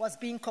loyalty was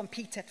being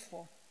competed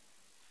for.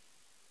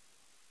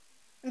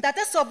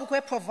 Ntate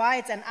Sobukwe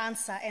provides an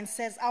answer and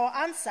says, "Our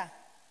answer,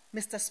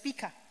 Mr.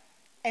 Speaker,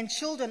 and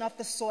children of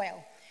the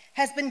soil,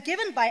 has been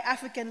given by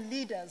African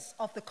leaders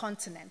of the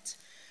continent.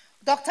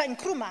 Dr.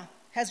 Nkrumah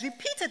has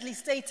repeatedly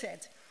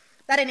stated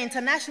that in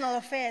international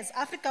affairs,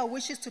 Africa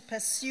wishes to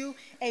pursue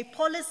a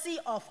policy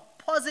of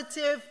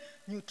positive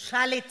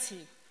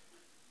neutrality,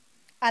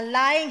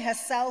 allying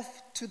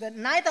herself to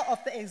neither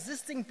of the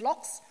existing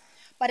blocs,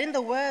 but in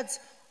the words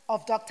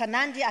of Dr.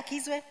 Nandi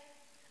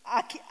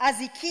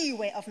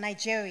Azikiwe of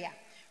Nigeria,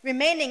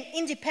 remaining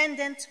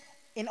independent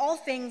in all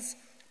things,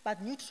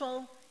 but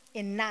neutral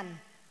in none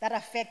that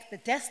affect the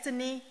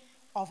destiny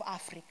of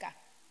Africa."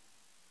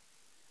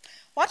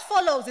 What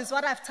follows is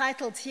what I've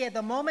titled here,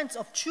 "The Moments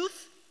of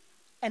Truth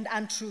and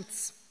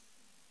Untruths."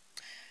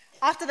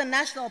 After the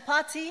National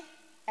Party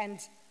and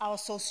our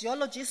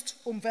sociologist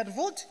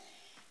Verwoerd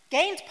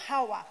gained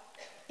power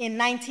in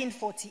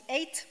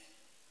 1948,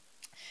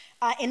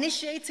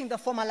 initiating the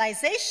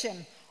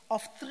formalization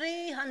of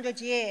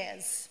 300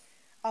 years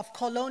of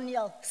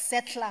colonial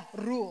settler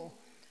rule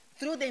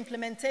through the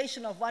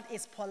implementation of what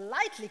is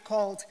politely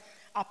called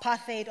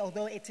apartheid,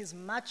 although it is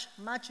much,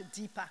 much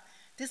deeper.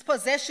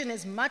 Dispossession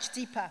is much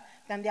deeper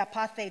than the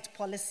apartheid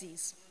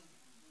policies.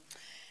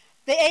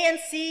 The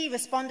ANC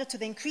responded to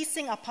the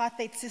increasing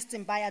apartheid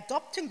system by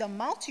adopting the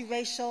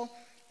multiracial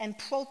and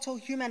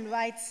proto-human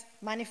rights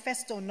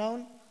manifesto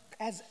known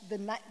as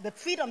the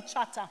Freedom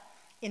Charter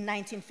in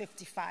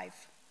 1955.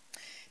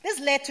 This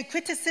led to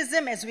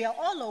criticism, as we are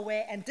all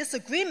aware, and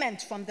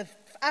disagreement from the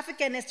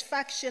Africanist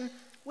faction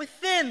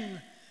within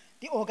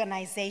the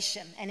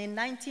organization. And in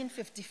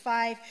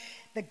 1955,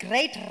 the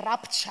great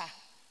rupture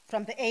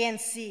from the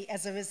ANC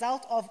as a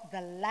result of the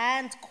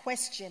land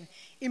question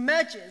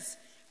emerges,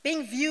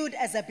 being viewed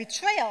as a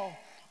betrayal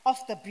of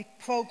the big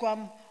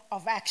program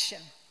of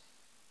action.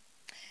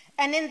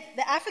 And in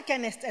the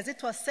Africanist, as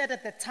it was said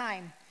at the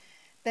time,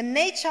 the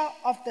nature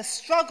of the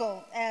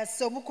struggle, as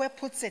Sobukwe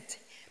puts it,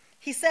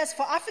 he says,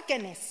 for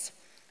Africanists,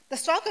 the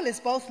struggle is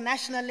both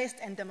nationalist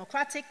and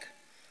democratic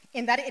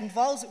in that it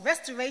involves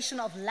restoration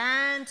of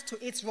land to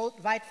its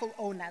rightful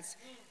owners,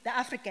 the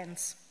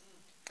Africans,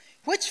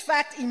 which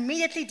fact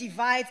immediately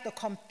divides the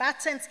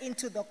combatants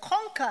into the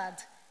conquered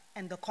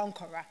and the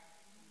conqueror,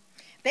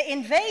 the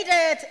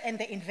invaded and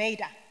the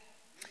invader,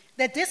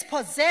 the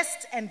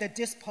dispossessed and the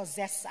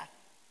dispossessor.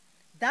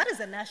 That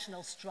is a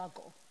national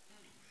struggle.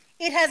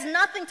 It has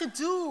nothing to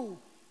do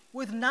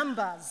with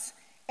numbers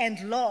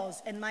and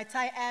laws, and might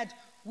I add,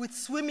 with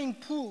swimming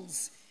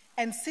pools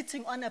and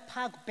sitting on a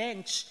park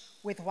bench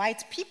with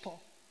white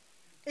people.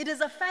 It is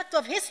a fact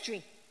of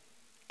history,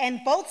 and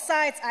both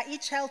sides are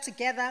each held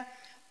together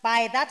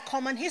by that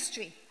common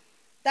history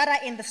that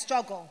are in the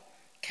struggle,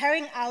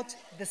 carrying out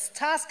this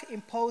task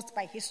imposed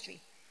by history.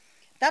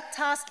 That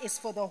task is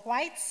for the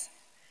whites,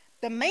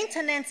 the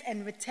maintenance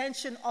and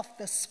retention of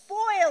the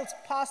spoils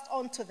passed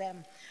on to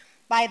them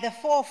by the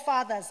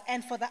forefathers,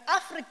 and for the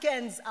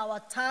Africans, our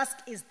task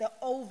is the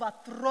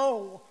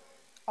overthrow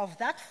of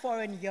that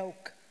foreign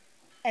yoke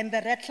and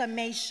the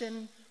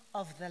reclamation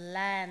of the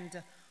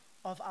land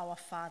of our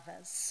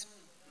fathers.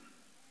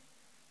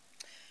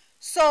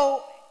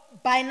 So,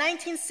 by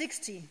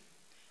 1960,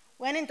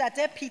 when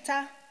Ntate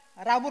Peter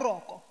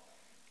Raburoko,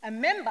 a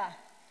member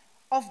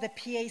of the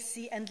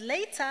PAC and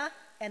later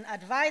an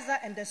advisor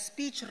and a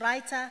speech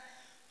writer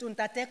to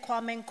Ntate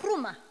Kwame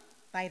Nkrumah,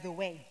 by the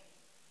way,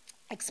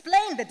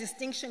 explained the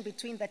distinction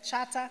between the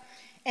Charter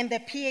and the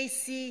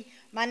PAC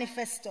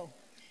manifesto.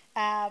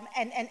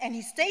 And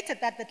he stated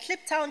that the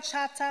Kliptown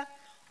Charter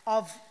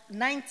of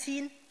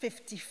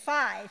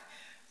 1955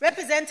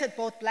 represented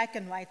both black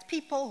and white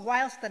people,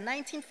 whilst the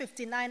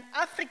 1959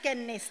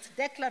 Africanist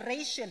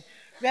Declaration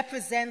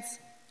represents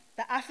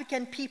the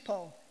African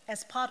people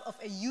as part of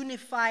a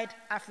unified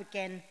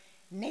African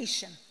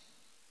nation.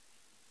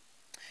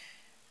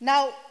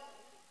 Now,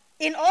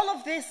 in all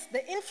of this,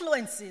 the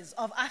influences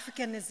of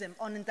Africanism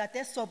on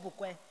Ntate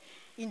Sobukwe,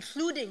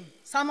 including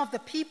some of the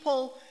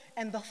people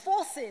and the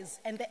forces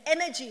and the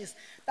energies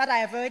that I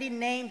have already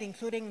named,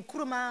 including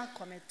Nkrumah,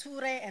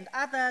 Kometure, and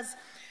others,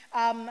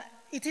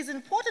 it is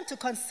important to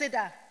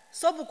consider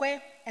Sobukwe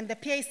and the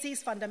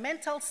PAC's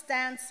fundamental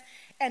stance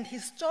and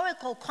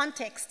historical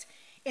context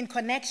in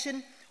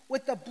connection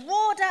with the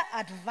broader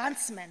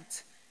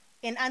advancement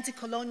in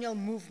anti-colonial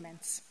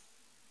movements.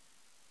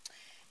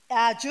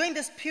 During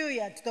this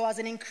period, there was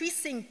an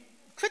increasing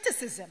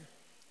criticism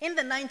in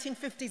the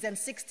 1950s and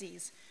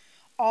 60s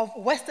of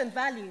Western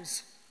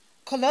values,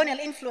 colonial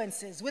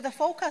influences, with a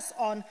focus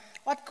on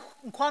what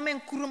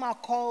Kwame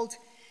Nkrumah called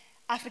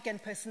African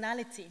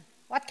personality,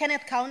 what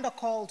Kenneth Kaunda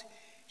called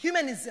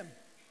humanism,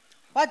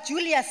 what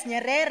Julius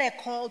Nyerere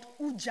called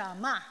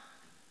ujamaa.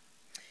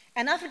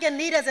 And African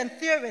leaders and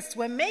theorists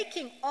were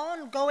making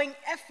ongoing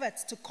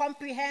efforts to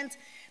comprehend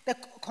the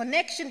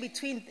connection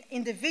between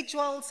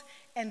individuals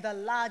and the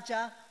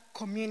larger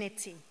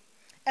community,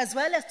 as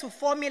well as to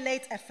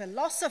formulate a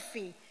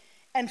philosophy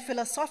and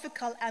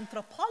philosophical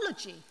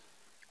anthropology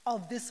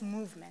of this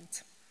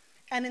movement.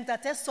 And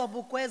Ntate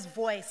Sobukwe's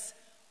voice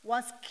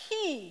was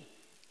key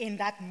in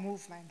that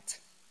movement.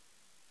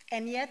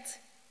 And yet,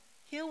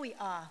 here we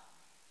are,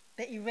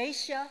 the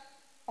erasure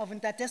of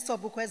Ntate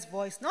Sobukwe's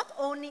voice, not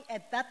only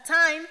at that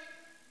time,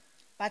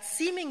 but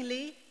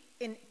seemingly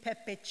in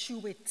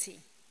perpetuity.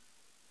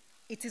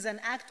 It is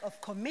an act of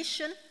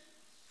commission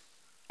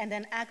and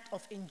an act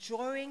of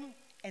enduring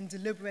and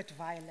deliberate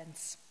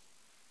violence.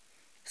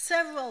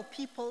 Several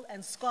people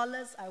and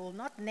scholars, I will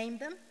not name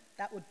them,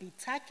 that would be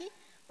tacky,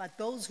 but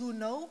those who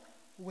know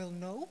will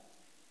know,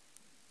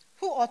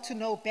 who ought to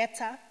know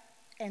better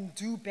and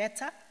do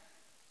better,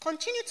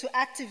 continue to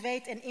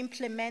activate and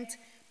implement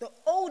the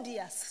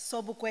odious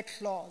Sobukwe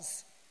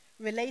clause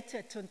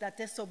related to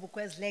Ntate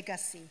Sobukwe's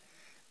legacy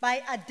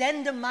by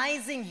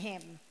addendumizing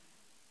him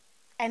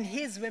and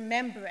his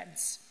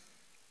remembrance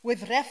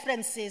with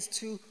references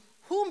to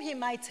whom he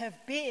might have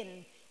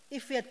been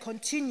if he had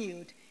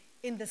continued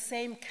in the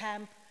same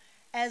camp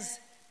as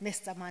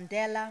Mr.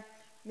 Mandela,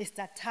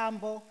 Mr.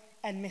 Tambo,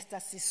 and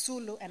Mr.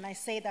 Sisulu, and I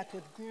say that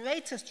with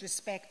greatest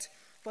respect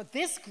for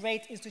this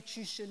great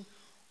institution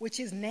which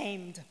is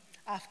named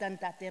after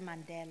Ntate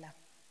Mandela.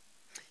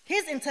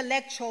 His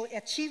intellectual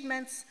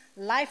achievements,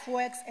 life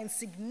works, and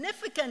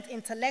significant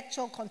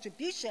intellectual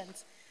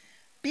contributions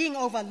being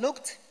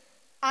overlooked,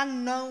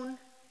 unknown,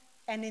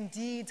 and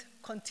indeed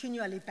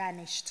continually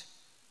banished.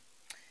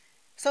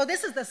 So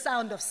this is the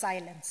sound of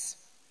silence.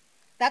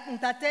 That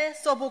Ntate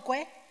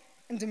Sobukwe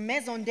and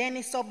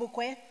Mezondeni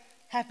Sobukwe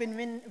have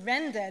been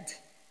rendered,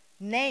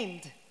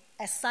 named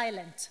as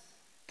silent,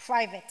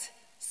 private,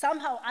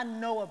 somehow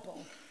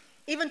unknowable,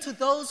 even to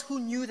those who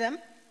knew them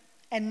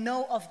and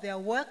know of their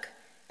work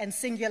and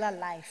singular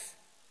life.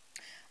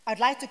 I'd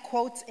like to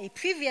quote a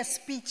previous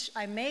speech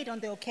I made on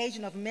the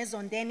occasion of Ms.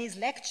 Ondeni's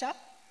lecture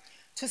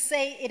to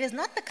say, it is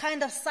not the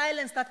kind of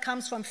silence that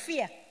comes from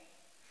fear.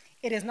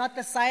 It is not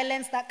the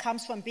silence that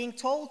comes from being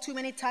told too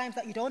many times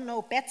that you don't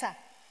know better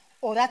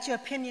or that your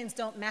opinions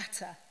don't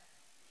matter.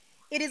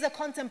 It is a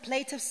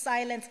contemplative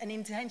silence, an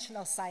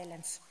intentional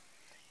silence.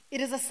 It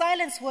is a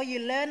silence where you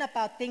learn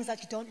about things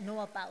that you don't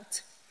know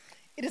about.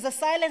 It is a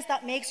silence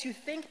that makes you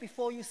think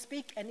before you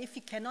speak, and if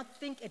you cannot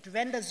think, it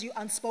renders you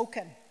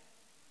unspoken.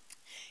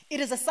 It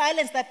is a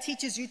silence that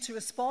teaches you to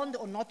respond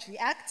or not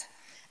react,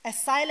 a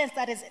silence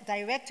that is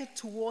directed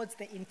towards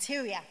the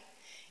interior.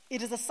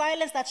 It is a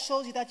silence that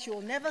shows you that you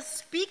will never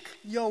speak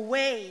your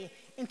way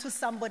into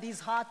somebody's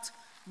heart,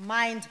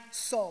 mind,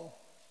 soul.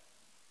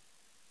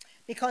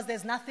 Because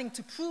there's nothing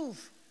to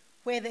prove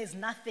where there's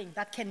nothing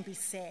that can be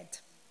said.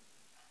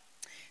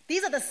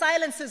 These are the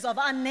silences of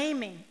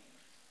unnaming,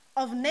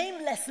 of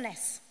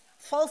namelessness,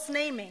 false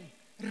naming,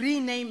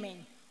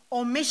 renaming,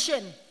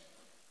 omission,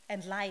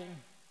 and lying.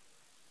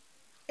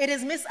 It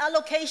is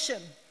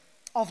misallocation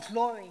of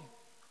glory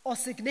or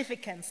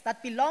significance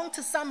that belong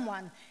to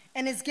someone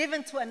and is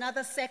given to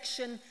another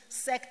section,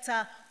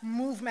 sector,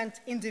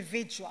 movement,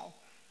 individual.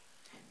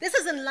 This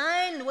is in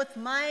line with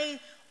my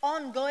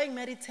ongoing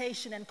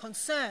meditation and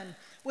concern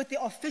with the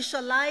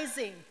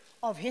officializing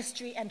of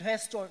history and her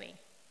story.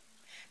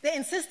 The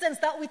insistence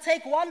that we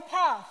take one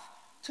path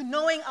to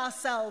knowing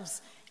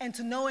ourselves and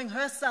to knowing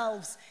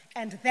herselves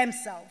and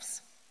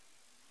themselves.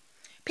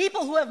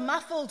 People who have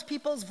muffled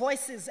people's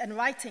voices and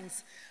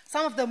writings,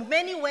 some of the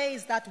many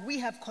ways that we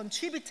have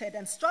contributed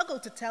and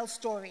struggled to tell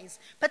stories,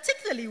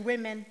 particularly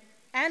women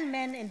and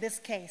men in this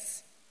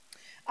case.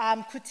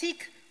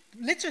 Critique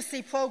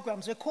literacy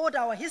programs, record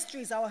our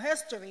histories, our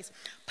herstories,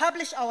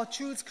 publish our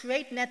truths,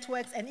 create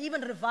networks, and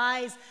even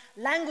revise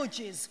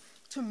languages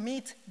to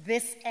meet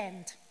this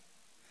end.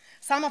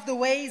 Some of the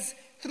ways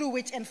through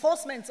which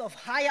enforcement of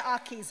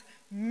hierarchies,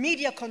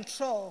 media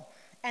control,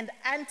 and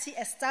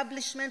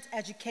anti-establishment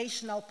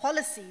educational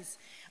policies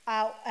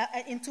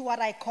into what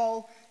I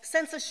call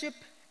censorship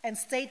and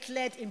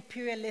state-led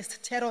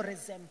imperialist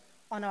terrorism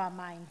on our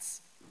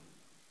minds.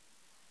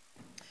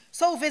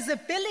 So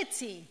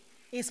visibility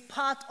is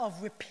part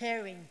of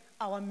repairing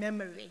our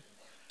memory,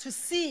 to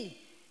see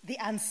the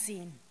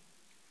unseen.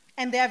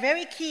 And they are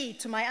very key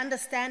to my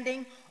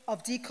understanding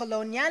of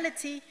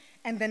decoloniality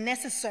and the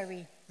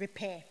necessary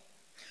repair.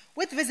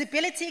 With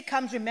visibility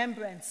comes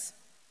remembrance.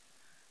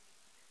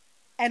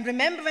 And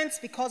remembrance,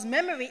 because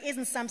memory is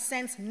in some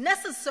sense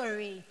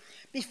necessary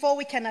before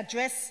we can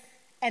address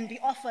and be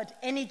offered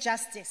any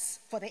justice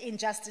for the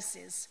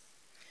injustices.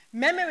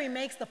 Memory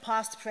makes the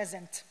past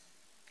present.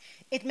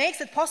 It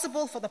makes it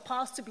possible for the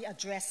past to be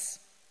addressed.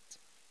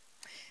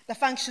 The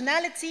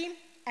functionality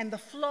and the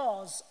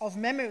flaws of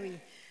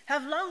memory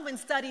have long been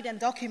studied and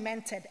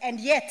documented, and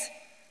yet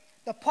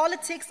the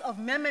politics of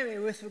memory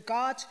with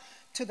regard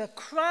to the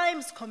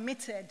crimes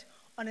committed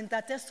on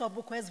Ntate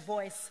Sobukwe's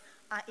voice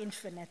are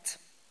infinite.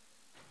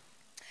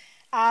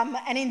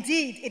 And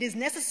indeed, it is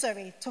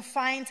necessary to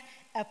find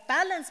a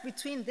balance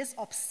between this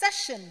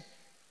obsession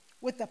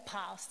with the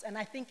past, and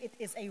I think it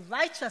is a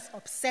righteous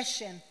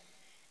obsession,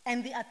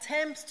 and the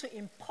attempts to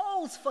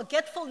impose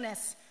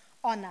forgetfulness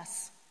on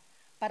us.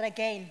 But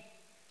again,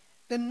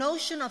 the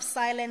notion of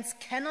silence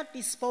cannot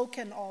be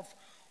spoken of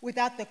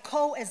without the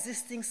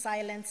coexisting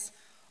silence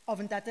of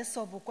Ntate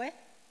Sobukwe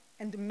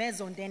and Ms.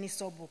 Ondeni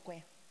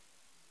Sobukwe.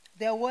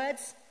 Their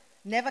words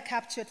never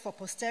captured for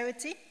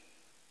posterity,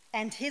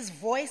 and his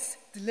voice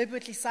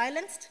deliberately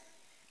silenced,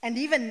 and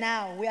even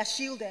now we are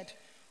shielded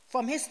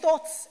from his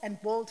thoughts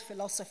and bold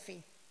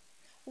philosophy.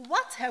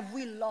 What have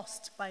we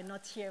lost by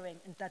not hearing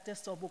Ntate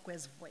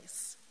Sobukwe's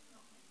voice?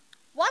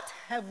 What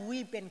have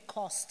we been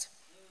cost?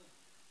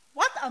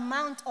 What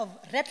amount of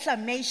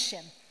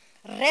reclamation,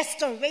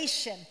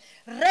 restoration,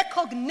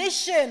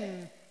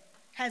 recognition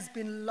has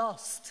been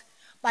lost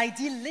by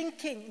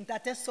delinking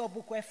Ntate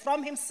Sobukwe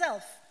from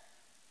himself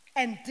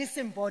and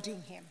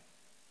disembodying him?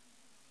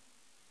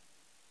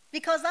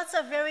 Because that's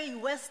a very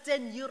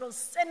Western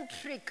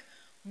Eurocentric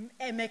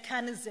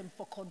mechanism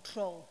for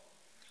control,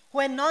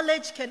 where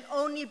knowledge can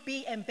only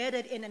be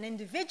embedded in an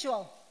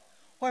individual,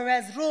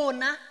 whereas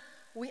Rona,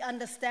 we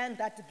understand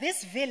that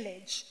this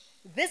village,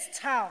 this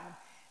town,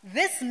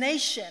 this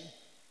nation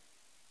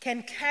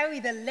can carry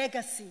the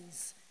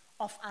legacies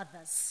of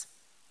others.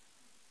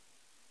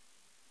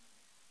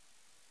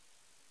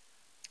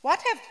 What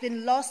has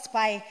been lost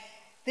by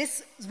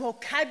this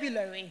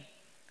vocabulary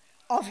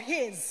of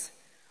his,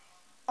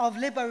 of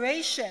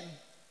liberation?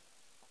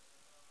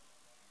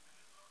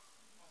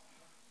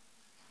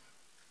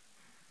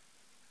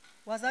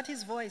 Was that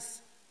his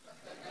voice?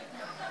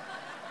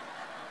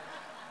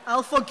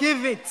 I'll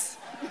forgive it.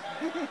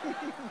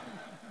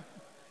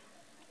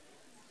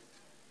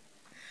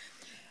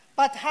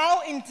 But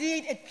how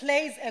indeed it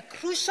plays a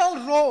crucial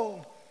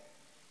role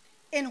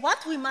in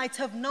what we might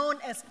have known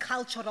as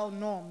cultural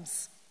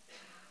norms.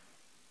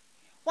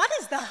 What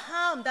is the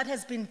harm that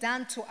has been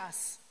done to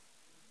us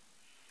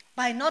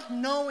by not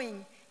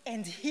knowing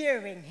and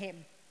hearing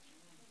him?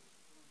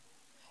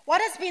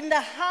 What has been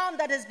the harm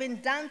that has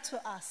been done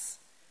to us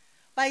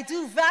by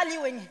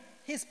devaluing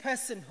his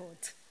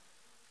personhood,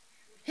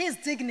 his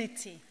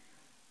dignity,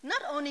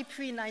 not only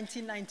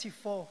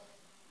pre-1994,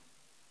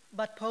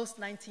 but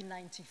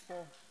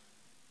post-1994?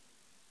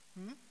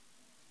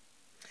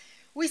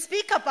 We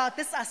speak about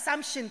this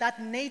assumption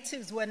that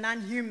natives were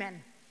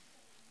non-human,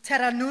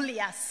 terra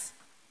nullius,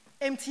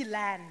 empty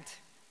land.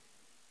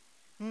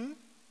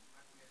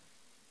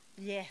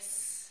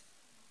 Yes,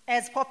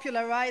 as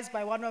popularized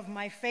by one of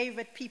my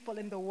favorite people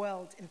in the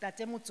world,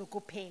 Ntate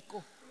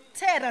Sobukwe,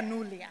 terra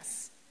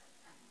nullius.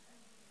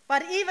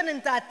 But even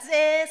in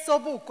Ntate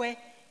Sobukwe,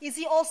 is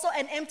he also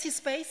an empty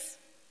space,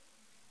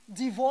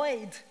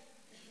 devoid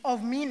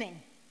of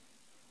meaning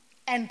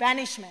and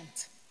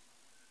banishment?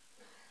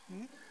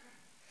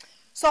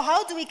 So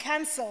how do we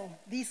cancel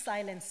these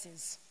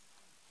silences?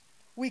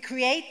 We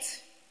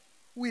create,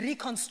 we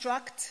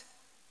reconstruct,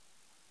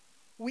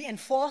 we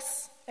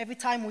enforce every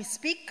time we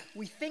speak,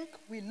 we think,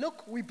 we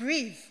look, we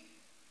breathe.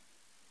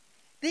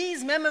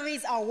 These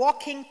memories are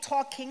walking,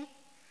 talking.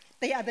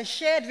 They are the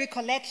shared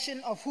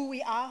recollection of who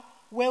we are,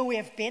 where we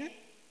have been.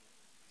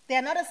 They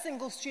are not a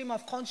single stream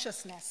of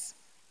consciousness.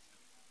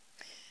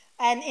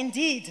 And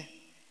indeed,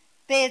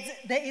 there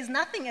is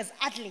nothing as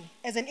ugly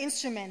as an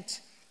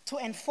instrument to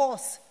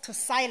enforce, to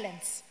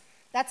silence.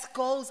 That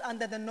goes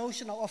under the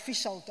notion of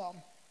officialdom.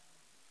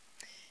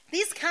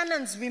 These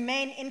canons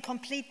remain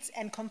incomplete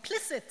and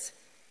complicit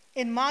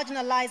in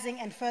marginalizing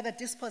and further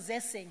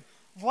dispossessing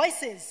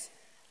voices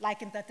like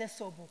Ntate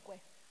Sobukwe.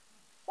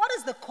 What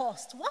is the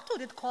cost? What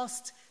would it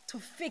cost to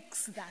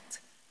fix that?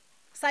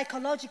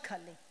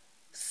 Psychologically,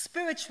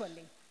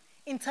 spiritually,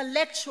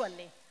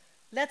 intellectually,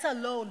 let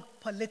alone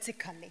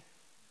politically.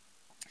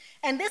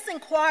 And this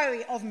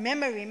inquiry of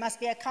memory must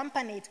be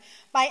accompanied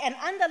by an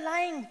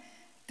underlying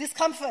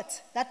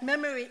discomfort that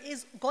memory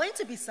is going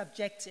to be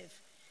subjective.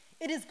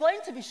 It is going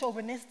to be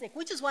chauvinistic,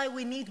 which is why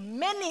we need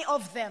many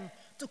of them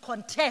to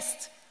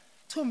contest,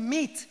 to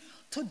meet,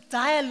 to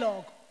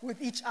dialogue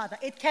with each other.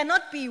 It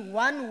cannot be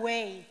one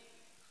way,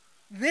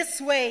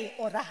 this way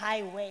or the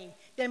highway.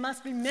 There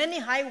must be many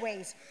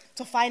highways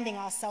to finding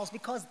ourselves,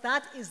 because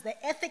that is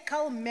the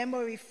ethical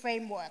memory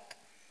framework.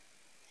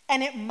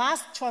 And it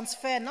must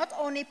transfer not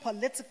only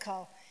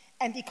political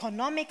and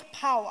economic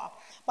power,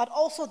 but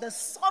also the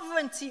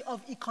sovereignty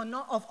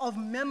of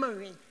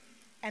memory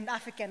and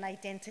African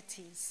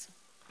identities.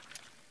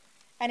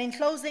 And in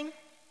closing,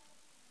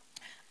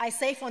 I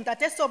say for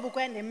Ntate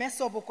Sobukwe and Eme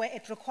Sobukwe,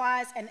 it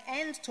requires an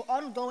end to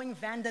ongoing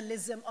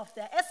vandalism of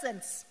their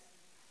essence,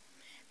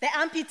 the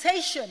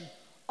amputation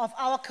of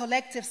our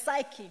collective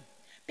psyche.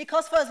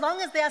 Because for as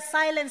long as they are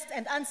silenced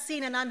and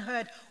unseen and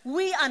unheard,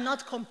 we are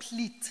not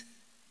complete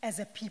as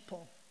a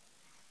people.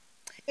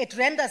 It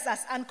renders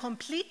us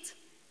incomplete,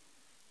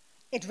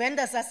 it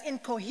renders us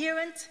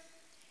incoherent,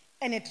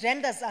 and it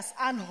renders us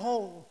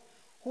unwhole,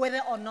 whether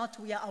or not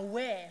we are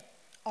aware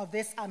of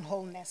this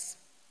unwholeness.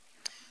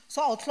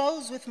 So I'll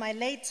close with my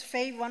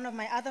one of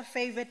my other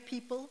favorite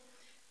people,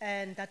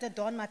 Dr.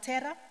 Don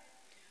Matera,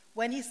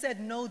 when he said,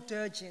 no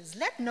dirges.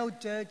 Let no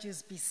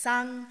dirges be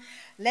sung,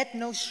 let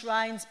no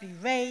shrines be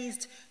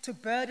raised to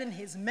burden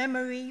his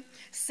memory.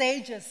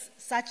 Sages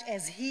such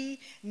as he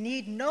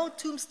need no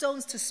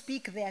tombstones to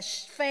speak their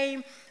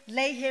fame.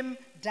 Lay him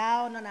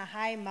down on a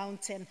high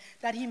mountain,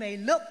 that he may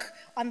look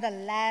on the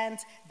land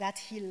that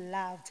he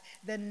loved,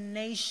 the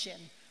nation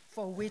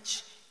for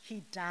which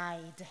he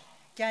died.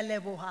 Ke a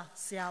leboha,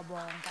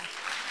 siyabonga.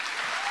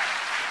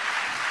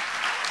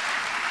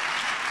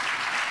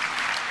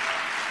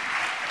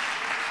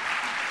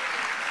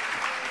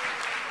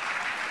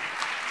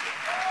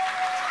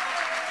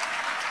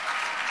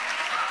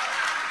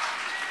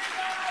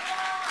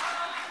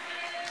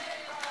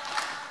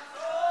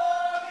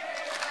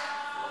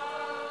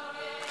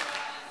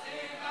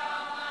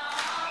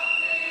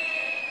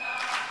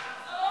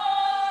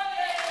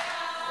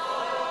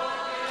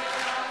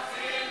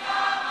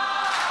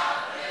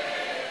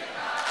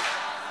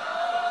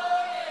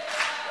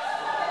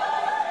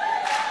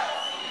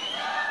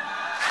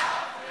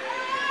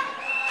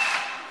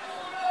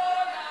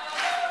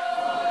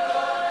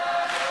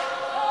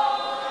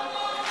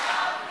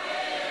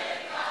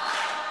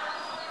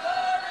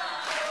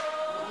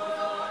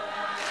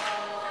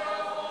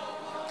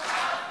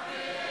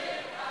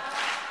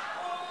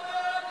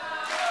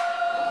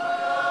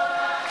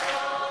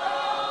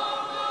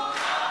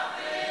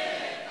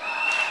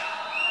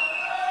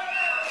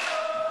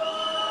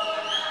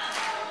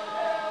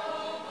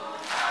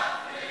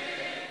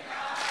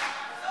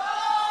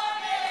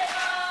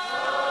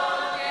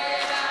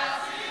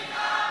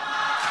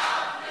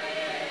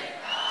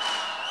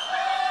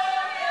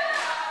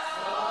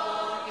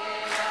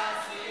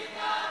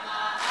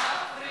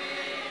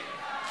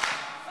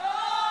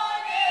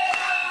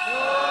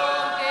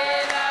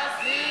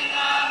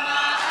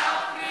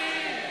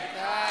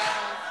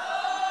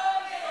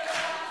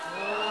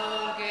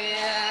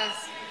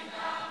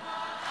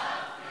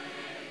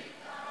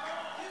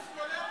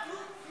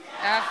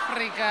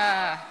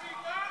 Africa.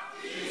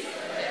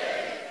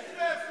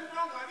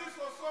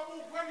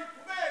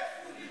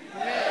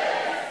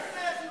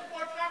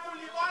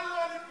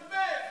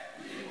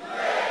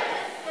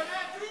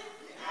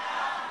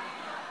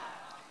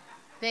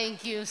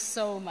 Thank you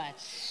so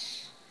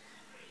much.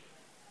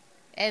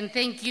 And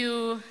thank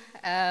you,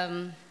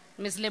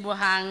 Ms.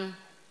 Lebohang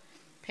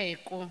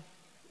Pheko,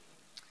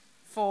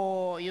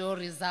 for your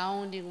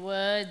resounding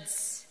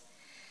words.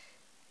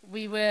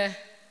 We were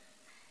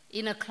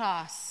in a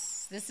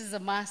class. This is a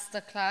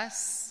master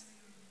class.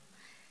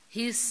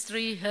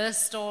 History, her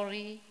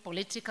story,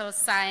 political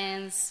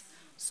science,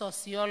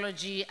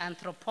 sociology,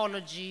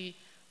 anthropology,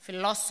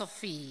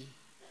 philosophy,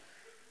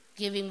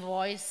 giving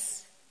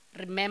voice,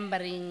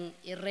 remembering,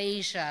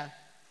 erasure,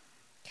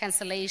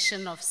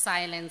 cancellation of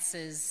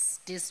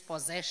silences,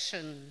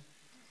 dispossession,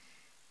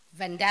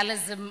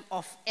 vandalism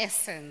of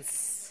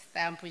essence, the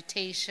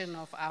amputation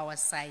of our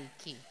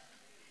psyche.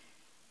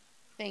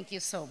 Thank you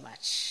so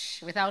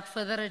much. Without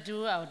further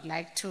ado, I would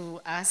like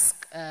to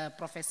ask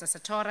Professor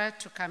Satora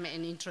to come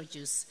and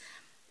introduce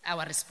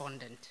our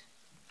respondent.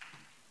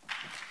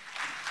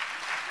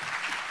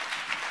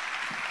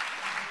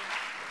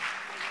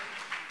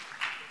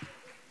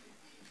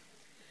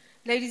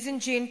 Ladies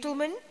and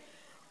gentlemen,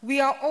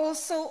 we are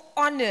also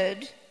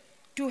honored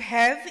to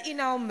have in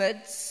our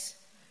midst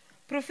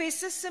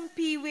Professor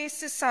Simpiwe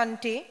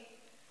Sesante,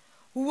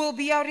 who will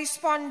be our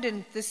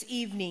respondent this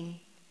evening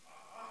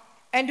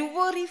and who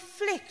will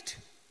reflect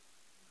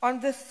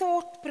on the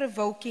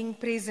thought-provoking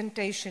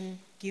presentation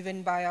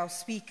given by our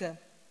speaker.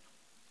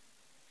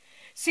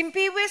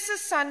 Simpiwe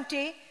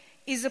Sesante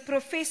is a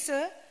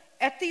professor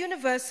at the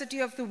University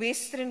of the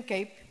Western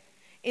Cape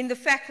in the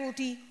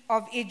Faculty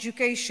of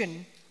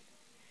Education.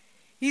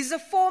 He is a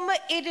former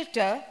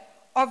editor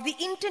of the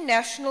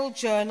International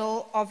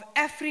Journal of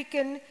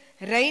African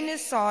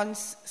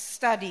Renaissance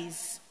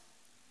Studies.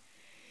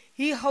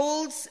 He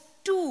holds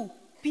 2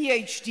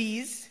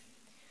 PhDs,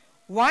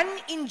 one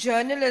in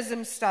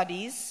journalism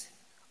studies,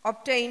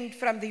 obtained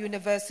from the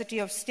University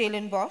of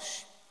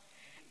Stellenbosch,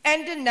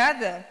 and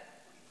another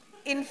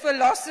in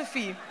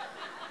philosophy.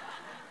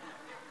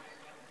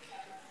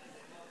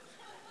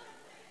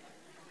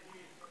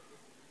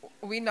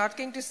 We're not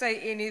going to say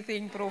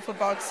anything, Prof,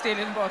 about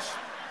Stellenbosch.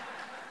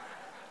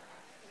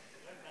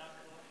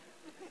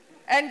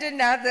 And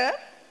another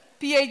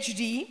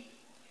PhD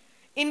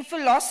in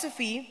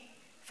philosophy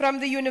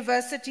from the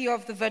University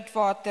of the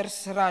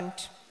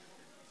Witwatersrand.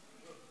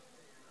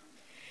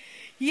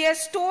 He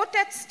has taught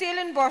at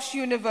Stellenbosch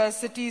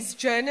University's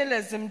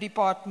journalism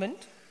department,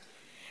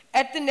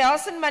 at the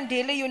Nelson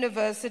Mandela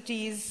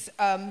University's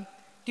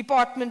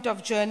Department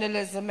of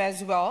Journalism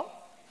as well,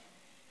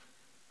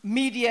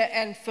 Media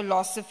and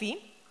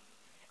Philosophy,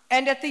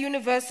 and at the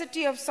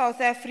University of South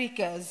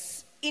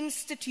Africa's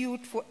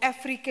Institute for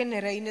African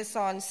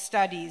Renaissance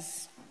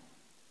Studies.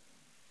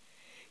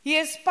 He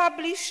has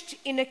published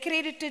in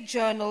accredited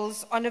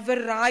journals on a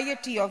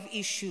variety of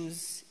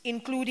issues,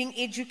 including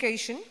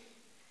education,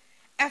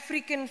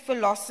 African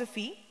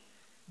philosophy,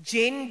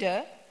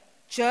 gender,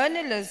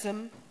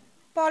 journalism,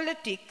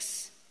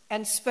 politics,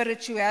 and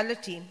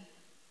spirituality.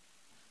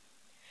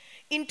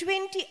 In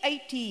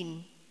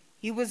 2018,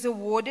 he was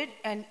awarded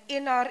an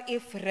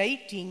NRF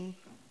rating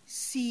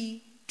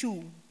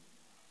C2.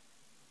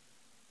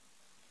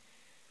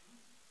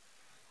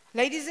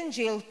 Ladies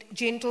and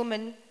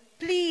gentlemen,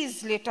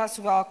 please let us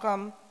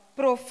welcome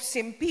Prof.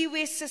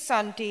 Simpiwe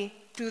Sesante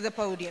to the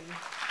podium.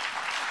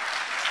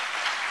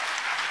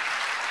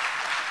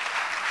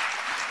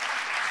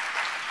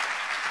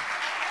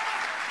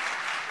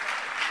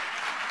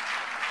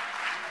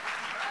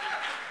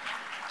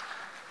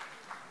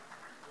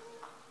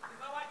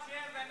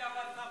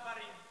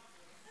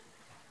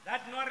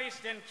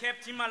 And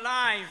kept him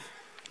alive,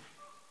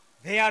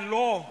 their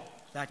law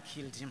that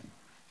killed him.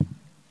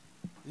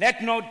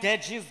 Let no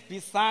dirges be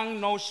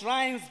sung, no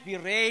shrines be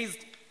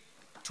raised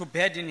to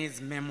burden his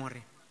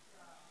memory.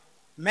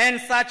 Men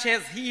such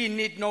as he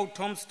need no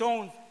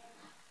tombstones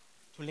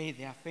to lay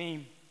their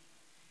fame.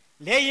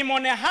 Lay him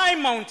on a high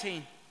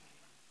mountain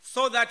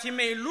so that he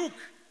may look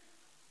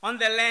on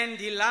the land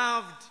he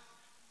loved,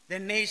 the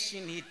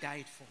nation he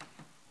died for.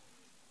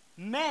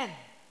 Men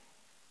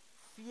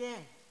fear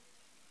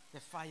the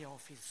fire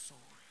of his soul.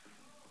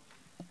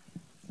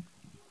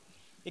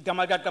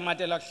 Igama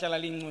likaQamate lakuhlala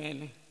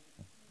lingcwele.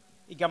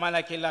 Igama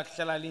lakhe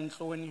lakuhlala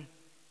linhloni.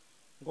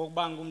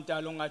 Ngokuba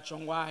ngumdalo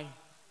ongajongwayo.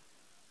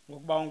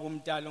 Ngokuba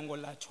ungumdalo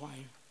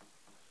ongolathwayo.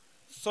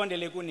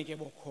 Sondele kunike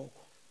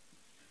bokhokho.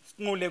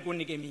 Sinqule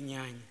kunike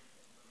minyanya.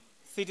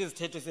 Sithi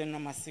sithetho senu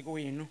namasiko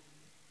wenu.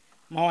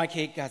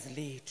 Mawakhe igazi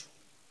lethu.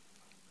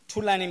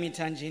 Thulani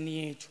mithanjeni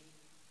yethu.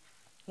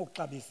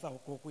 Ukuxabisa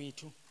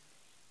ugokwethu.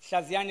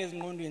 Hlaziyani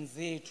ezingqondweni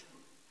zethu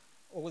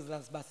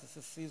ukuzazi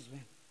basisizwe.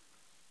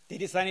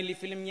 Dedisani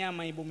lifi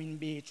lemnyama ebomini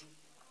bethu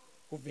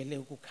kuvele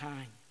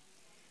ukukhanya.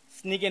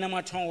 Sinike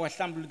namathongo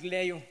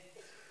ahlambulukileyo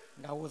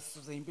ngawo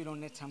sisuze impilo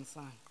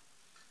nethamsanqa.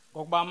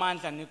 Ngokuba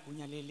amandla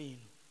negunya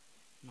lelenu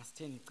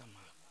masitheni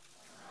icamako.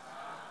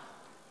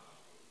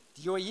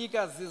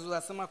 Ndiyoyika zizwe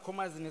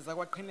zasemakhomazini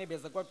zakwaqhinebe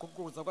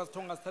zakwagququ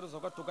zakwasithonga sithathu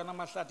zakwaduka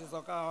namahlathi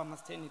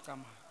zakwamasitheni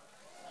cama.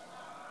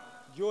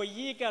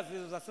 Ndiyoyika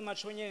zizwe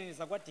zasematshonyeni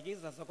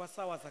zakwadikiza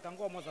zakwasawa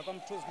zakankomo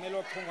zakwamthuzi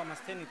melochungwa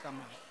masitheni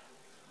cama.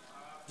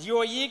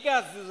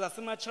 Ndiyoyika zizwe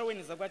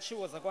zasematshaweni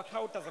zakwatshiwo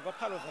zakwakhawuta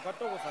zakwaphalo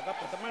zakwatoko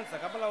zakwabhotamani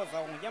zakabalawo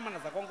zakwanyamana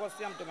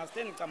zakwankosi yam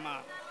masitheni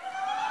cama.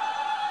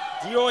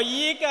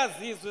 Ndiyoyika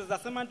zizwe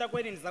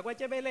zasemantakweni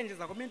zakwatyebeleni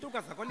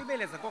zakwamintuka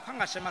zakwalibele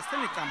zakwakhangashe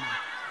masitheni cama.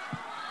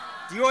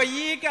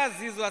 Ndiyoyika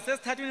zizwe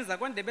zasesithathwini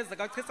zakwandebe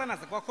zakwachisana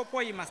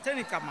zakwakhopoyi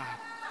masitheni cama.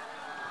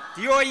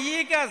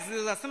 Ndiyoyika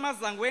zizwe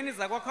zasemazangweni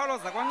zakwakholo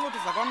zakwancuthi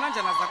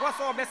zakwamlanjana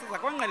zakwasobese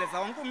zakwangqele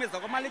zakwankume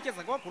zakwamalitye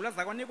zakwagula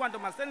zakwanikwanto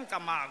masitheni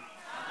cama.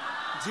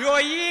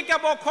 Ndiyoyika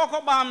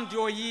bokhokho bam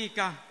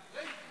ndiyoyika.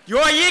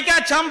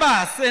 Ndiyoyika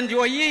Jambase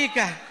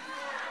ndiyoyika.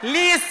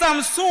 Lisa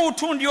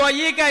Msuthu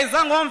ndiyoyika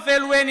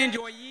izangomfelweni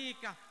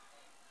ndiyoyika.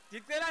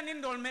 Ndicela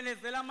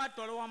nindolmelezela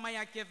amadolo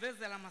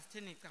wamayagevezela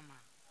masitheni cama.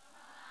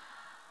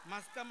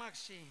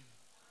 Mastamaksheni.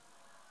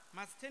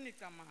 Masitheni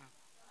cama.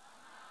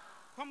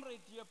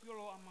 Comrade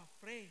Diapolo, I'm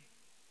afraid.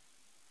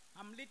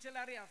 I'm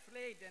literally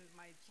afraid and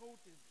my throat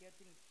is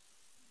getting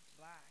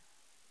dry.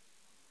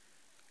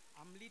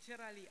 I'm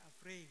literally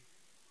afraid.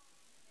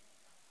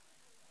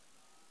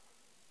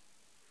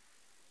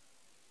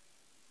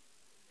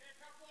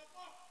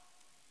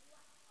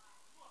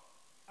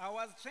 I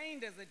was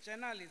trained as a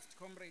journalist,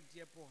 Comrade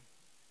Diapolo.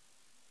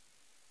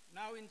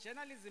 Now in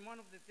journalism,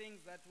 one of the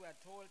things that we are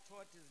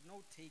taught is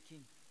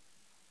note-taking.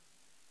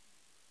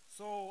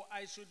 So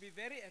I should be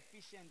very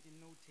efficient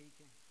in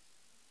note-taking.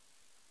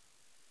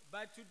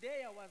 But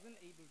today I wasn't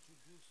able to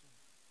do so.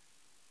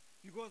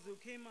 Because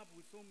you came up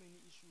with so many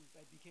issues,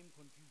 I became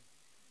confused.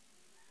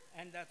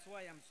 And that's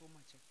why I'm so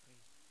much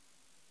afraid.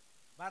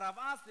 But I've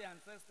asked the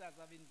ancestors,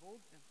 I've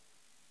invoked them,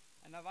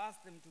 and I've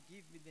asked them to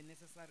give me the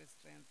necessary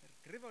strength.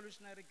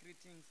 Revolutionary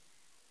greetings,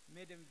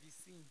 Madam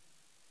VC,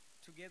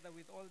 together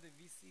with all the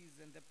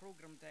VCs and the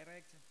program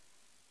director,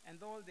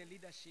 and all the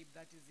leadership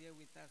that is here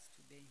with us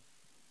today.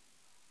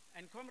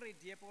 And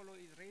Comrade Diapolo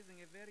is raising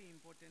a very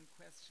important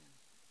question,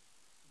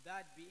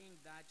 that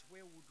being that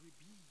where would we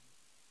be?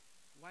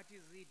 What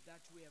is it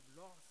that we have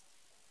lost?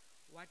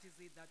 What is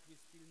it that we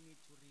still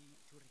need to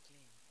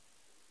reclaim?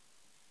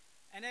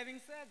 And having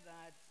said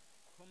that,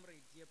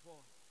 Comrade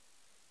Diapolo,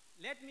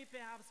 let me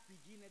perhaps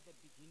begin at the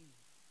beginning,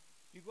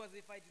 because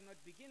if I do not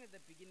begin at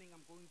the beginning,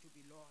 I'm going to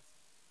be lost.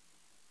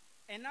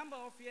 A number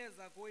of years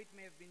ago, it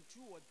may have been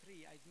 2 or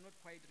 3, I do not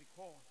quite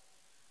recall,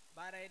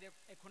 but I had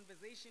a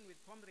conversation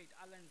with Comrade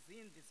Alan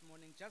Zinn this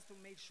morning just to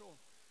make sure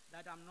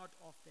that I'm not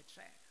off the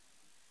track.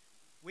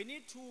 We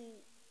need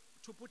to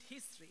put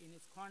history in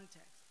its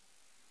context.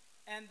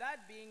 And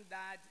that being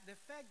that the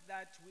fact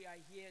that we are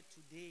here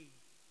today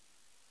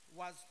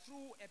was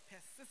through a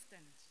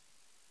persistent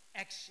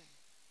action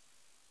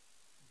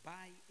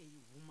by a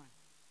woman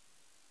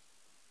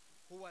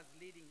who was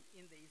leading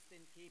in the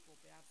Eastern Cape or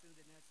perhaps in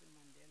the Nelson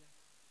Mandela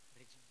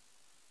region.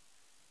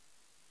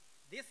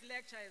 This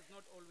lecture has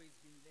not always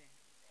been there.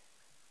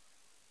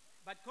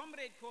 But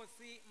Comrade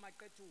Kosi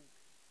Maqetuka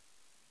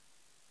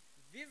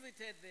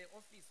visited the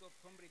office of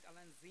Comrade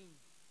Alan Zinn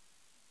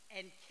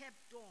and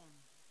kept on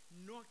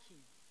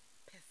knocking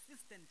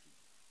persistently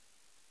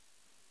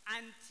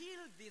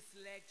until this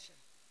lecture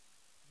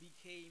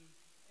became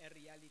a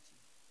reality.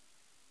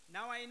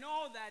 Now I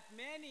know that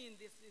many in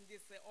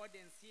this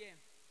audience here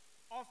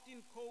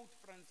often quote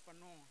Frantz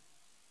Fanon.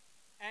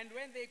 And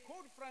when they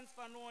quote Frantz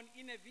Fanon,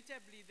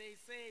 inevitably they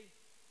say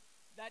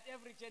that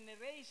every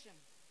generation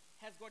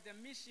has got a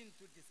mission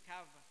to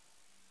discover.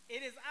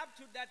 It is up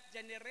to that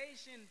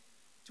generation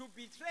to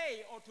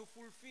betray or to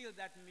fulfill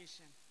that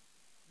mission.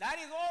 That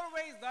is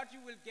always that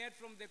you will get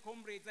from the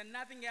comrades and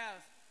nothing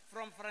else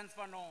from Frantz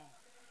Fanon.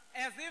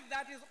 As if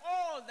that is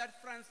all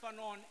that Frantz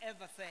Fanon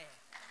ever said.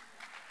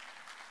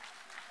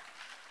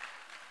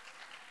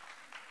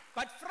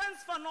 But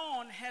Frantz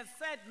Fanon has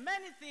said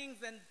many things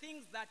and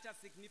things that are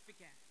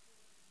significant.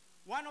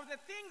 One of the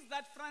things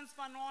that Frantz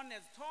Fanon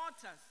has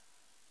taught us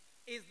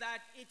is that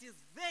it is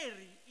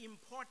very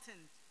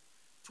important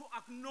to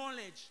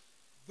acknowledge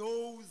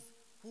those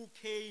who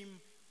came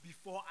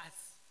before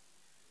us.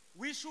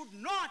 We should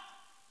not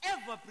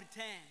ever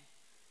pretend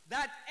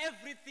that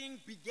everything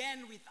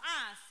began with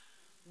us.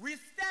 We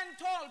stand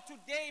tall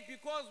today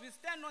because we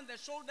stand on the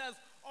shoulders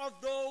of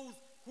those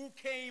who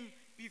came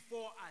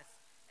before us.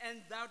 And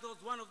that was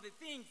one of the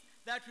things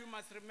that we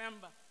must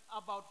remember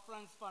about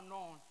Frantz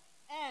Fanon.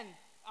 And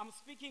I'm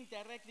speaking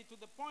directly to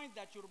the point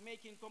that you're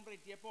making,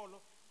 Comrade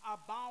Diapolo,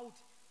 about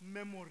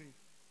memory.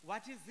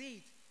 What is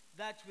it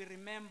that we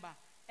remember?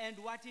 And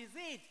what is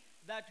it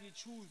that we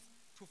choose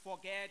to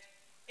forget?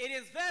 It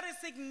is very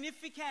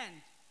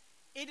significant.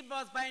 It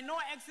was by no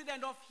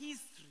accident of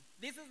history.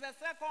 This is the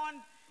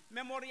second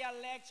memorial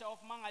lecture of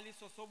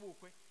Mangaliso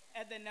Sobukwe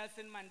at the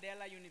Nelson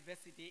Mandela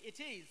University. It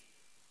is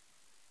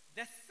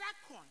the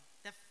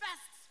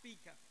first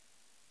speaker,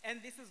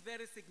 and this is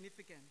very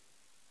significant,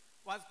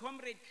 was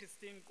Comrade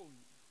Christine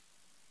Kunta.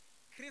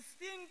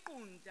 Christine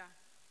Kunta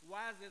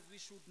was, as we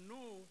should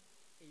know,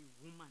 a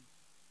woman.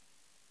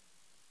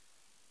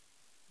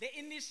 the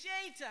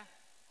initiator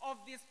of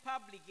this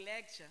public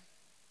lecture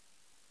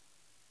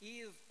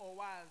is or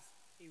was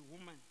a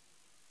woman.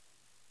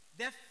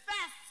 The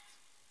first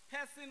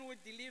person who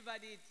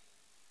delivered it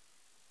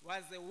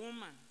was a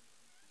woman.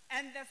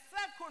 And the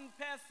second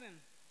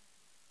person,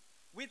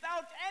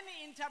 without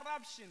any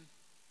interruption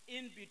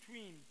in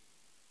between,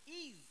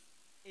 is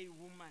a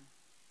woman.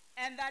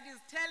 And that is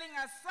telling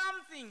us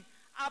something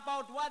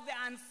about what the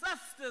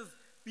ancestors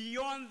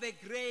beyond the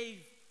grave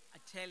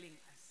are telling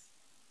us.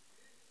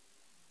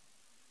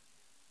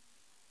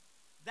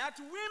 That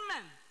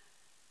women,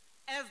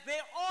 as they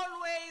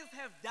always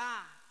have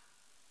done,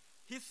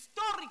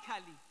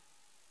 historically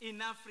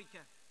in Africa,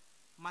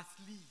 must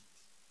lead.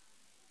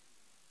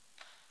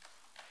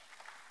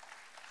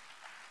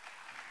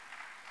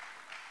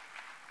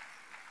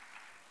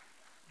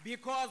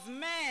 Because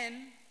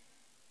men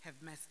have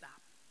messed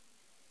up.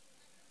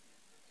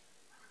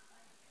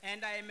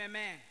 And I am a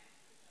man,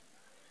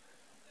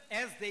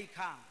 as they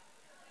come.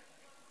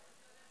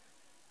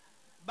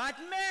 But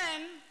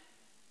men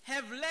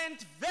have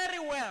learned very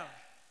well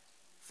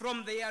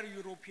from their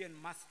European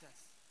masters.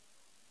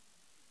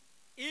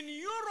 In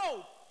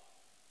Europe,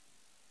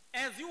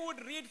 as you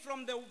would read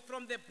from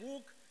the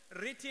book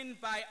written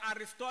by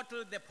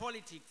Aristotle, The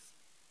Politics,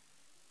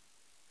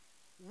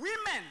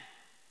 women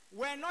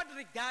were not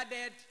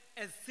regarded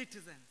as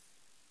citizens.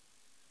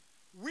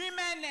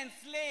 Women and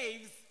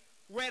slaves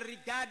were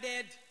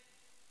regarded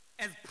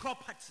as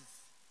properties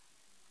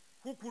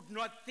who could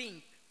not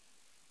think,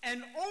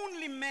 and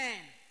only men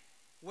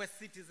were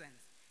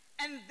citizens.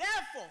 And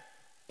therefore,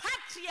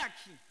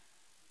 patriarchy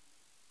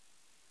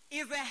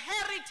is a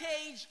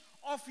heritage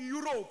of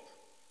Europe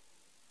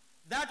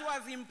that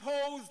was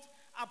imposed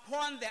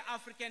upon the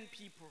African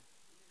people.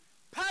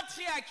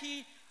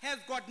 Patriarchy has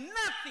got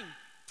nothing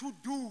to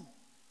do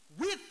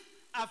with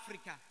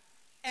Africa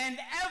and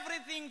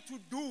everything to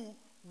do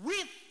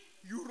with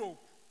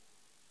Europe.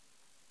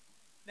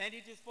 And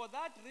it is for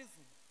that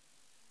reason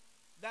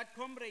that,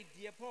 Comrade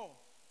Diepo,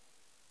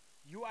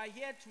 you are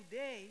here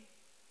today,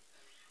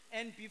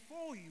 and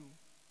before you,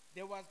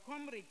 there was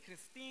Comrade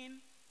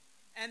Christine,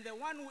 and the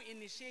one who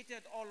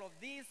initiated all of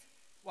this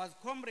was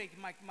Comrade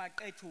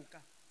Etuka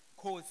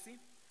Kosi,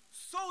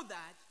 so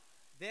that,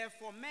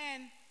 therefore,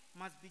 men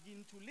must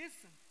begin to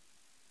listen.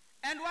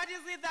 And what is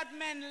it that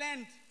men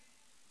learned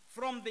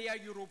from their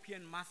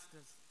European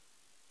masters?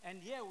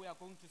 And here we are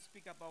going to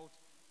speak about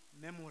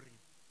memory.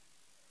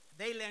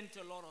 They learned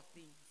a lot of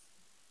things.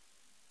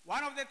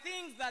 One of the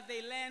things that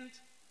they learned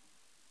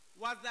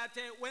was that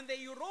when the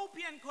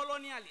European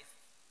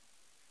colonialists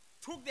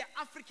took the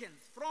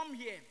Africans from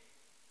here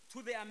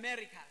to the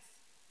Americas,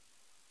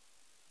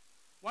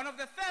 one of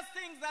the first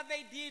things that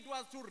they did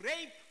was to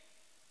rape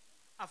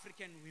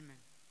African women,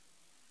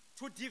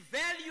 to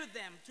devalue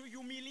them, to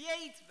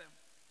humiliate them.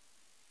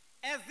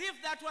 As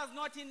if that was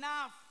not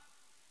enough,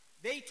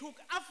 they took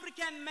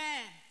African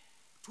men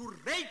to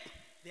rape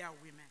their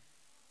women,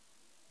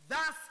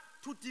 thus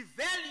to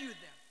devalue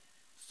them,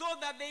 so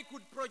that they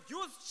could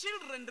reproduce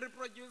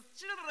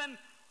children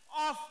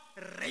of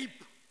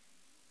rape.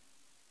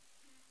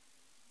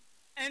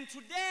 And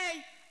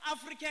today,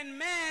 African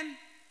men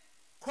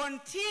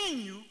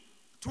continue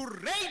to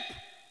rape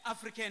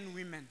African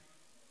women.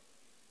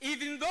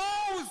 Even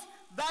those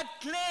that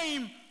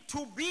claim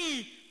to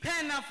be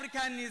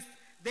Pan-Africanists,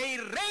 they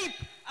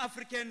rape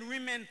African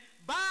women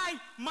by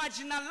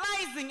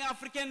marginalizing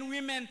African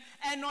women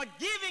and not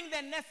giving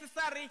the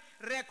necessary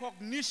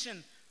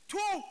recognition to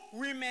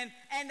women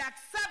and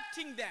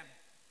accepting them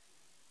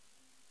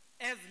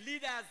as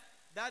leaders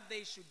that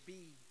they should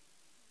be.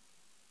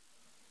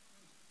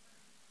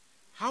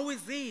 How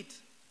is it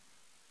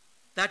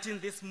that in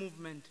this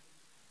movement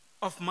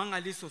of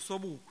Mangaliso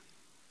Sobukwe,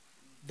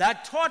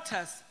 that taught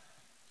us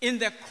in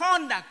the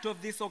conduct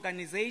of this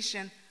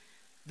organization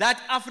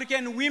that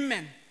African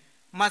women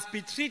must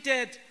be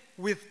treated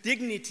with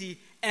dignity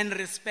and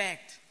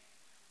respect?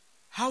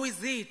 How is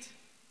it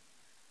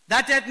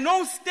that at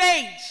no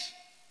stage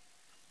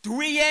do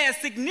we hear a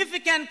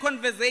significant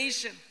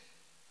conversation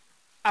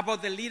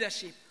about the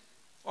leadership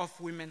of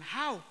women?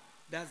 How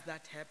does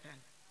that happen?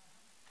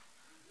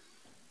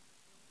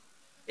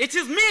 It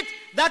is meet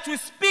that we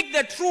speak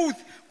the truth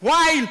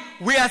while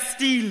we are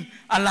still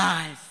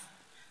alive.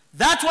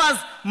 That was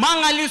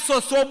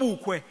Mangaliso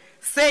Sobukwe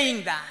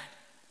saying that.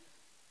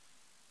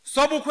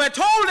 Sobukwe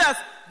told us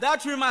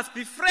that we must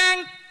be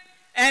frank,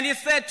 and he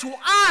said to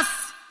us,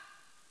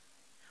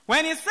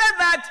 when he said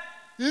that,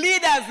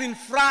 leaders in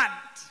front.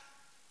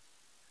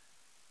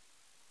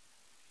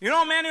 You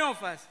know, many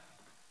of us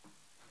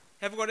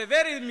have got a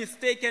very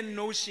mistaken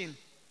notion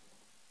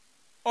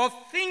of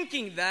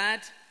thinking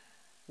that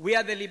we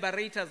are the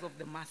liberators of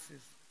the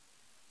masses.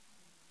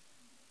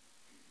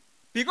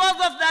 Because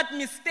of that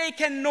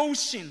mistaken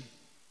notion,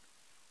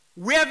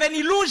 we have an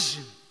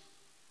illusion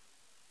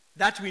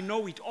that we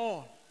know it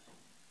all.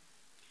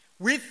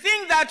 We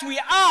think that we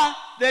are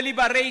the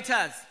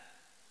liberators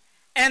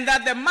and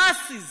that the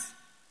masses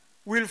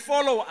will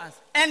follow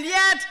us. And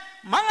yet,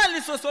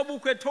 Mangaliso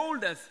Sobukwe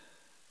told us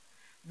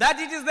that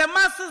it is the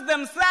masses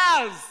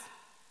themselves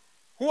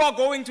who are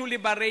going to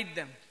liberate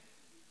them.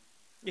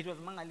 It was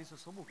Mandela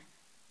Sobukwe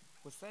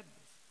who said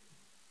this.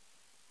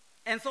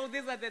 And so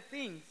these are the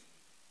things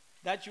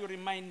that you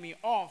remind me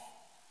of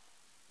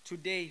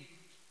today,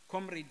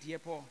 Comrade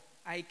Diepo.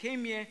 I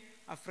came here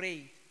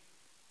afraid,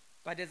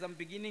 but as I'm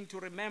beginning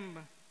to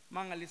remember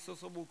Mandela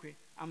Sobukwe,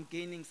 I'm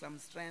gaining some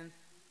strength.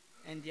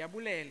 And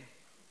diabulela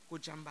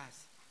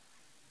kuchambas.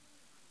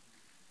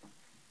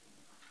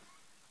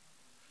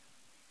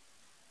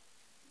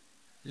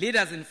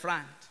 Leaders in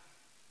front,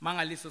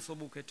 Mandela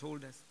Sobukwe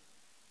told us.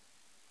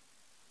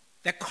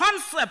 The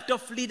concept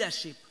of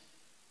leadership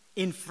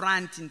in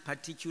front in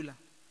particular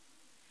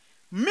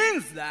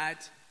means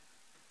that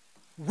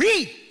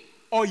we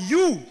or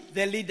you,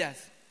 the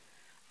leaders,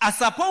 are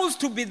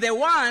supposed to be the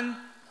one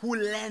who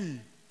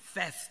learn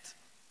first.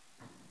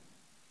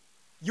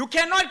 You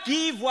cannot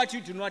give what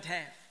you do not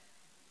have.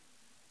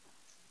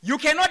 You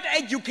cannot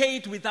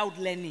educate without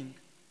learning.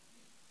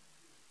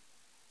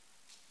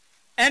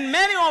 And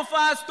many of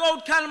us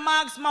told Karl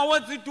Marx, Mao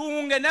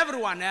Zedong, and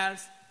everyone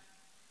else.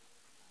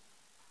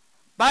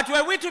 But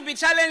were we to be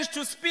challenged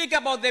to speak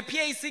about the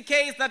PAC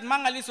case that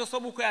Mandela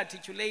Sobukwe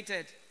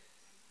articulated,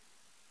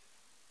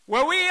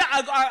 were we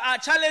are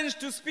challenged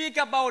to speak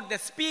about the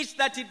speech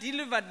that he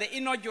delivered, the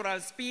inaugural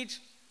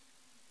speech,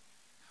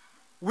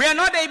 we are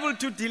not able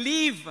to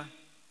deliver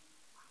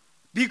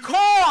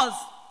because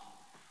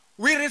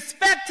we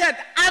respected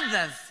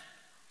others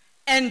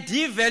and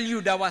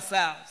devalued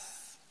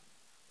ourselves.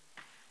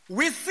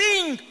 We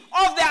think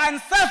of the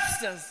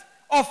ancestors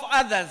of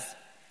others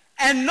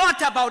and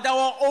not about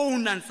our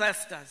own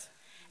ancestors.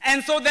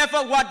 And so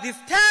therefore what this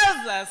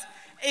tells us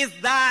is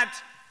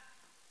that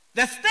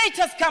the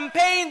status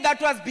campaign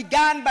that was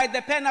begun by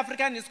the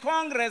Pan-Africanist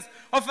Congress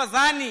of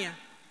Tanzania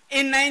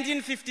in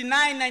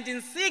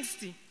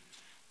 1959-1960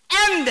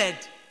 ended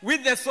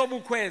with the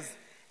Sobukwes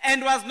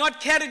and was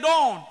not carried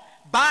on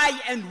by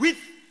and with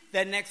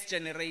the next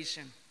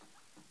generation.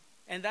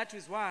 And that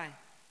is why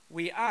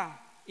we are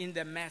in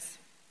the mess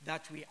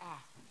that we are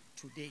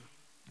today.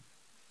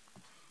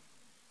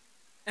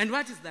 And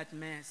what is that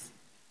mess?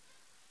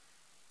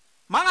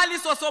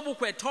 Mandela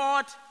Sobukwe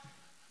taught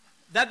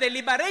that the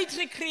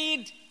liberatory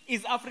creed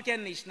is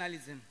African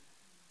nationalism.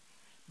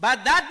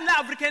 But that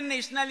African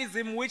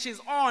nationalism which is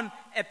on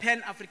a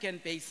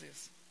Pan-African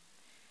basis.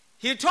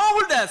 He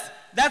told us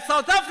that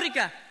South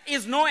Africa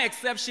is no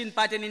exception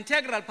but an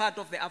integral part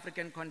of the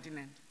African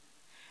continent.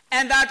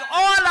 And that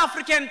all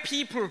African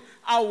people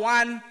are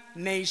one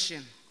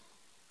nation.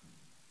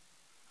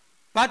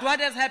 But what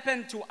has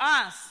happened to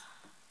us?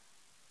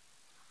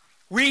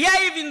 We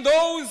hear even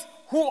those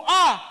who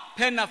are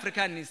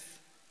Pan-Africanists.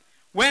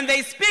 When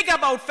they speak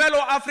about fellow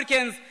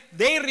Africans,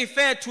 they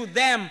refer to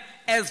them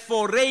as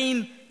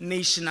foreign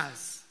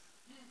nationals.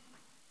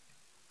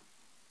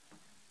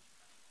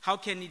 How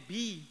can it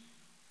be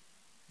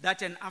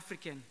that an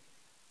African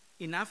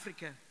in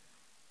Africa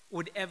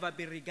would ever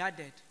be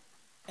regarded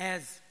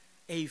as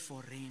a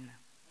foreigner?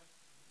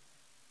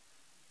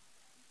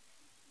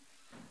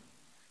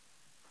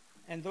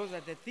 And those are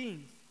the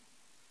things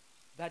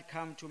that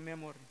come to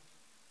memory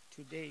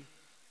today,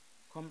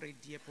 Comrade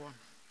Diepon.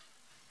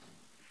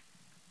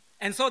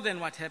 And so then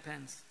what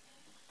happens?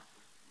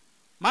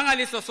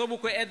 Mandela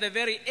Sobukwe, at the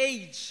very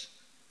age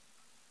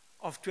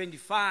of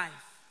 25,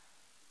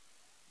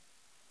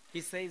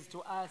 he says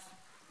to us,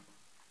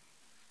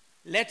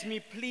 "Let me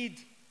plead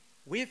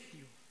with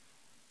you,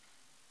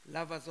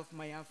 lovers of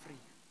my Africa,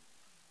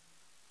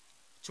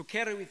 to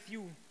carry with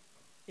you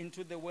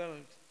into the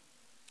world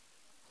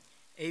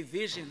a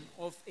vision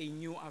of a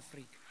new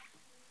Africa.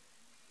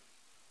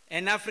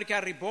 An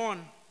Africa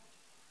reborn,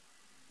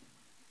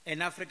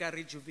 an Africa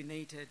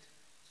rejuvenated,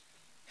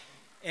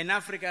 an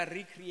Africa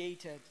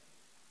recreated,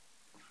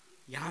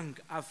 young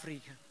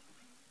Africa.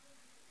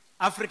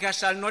 Africa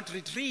shall not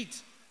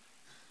retreat.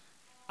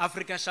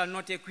 Africa shall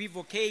not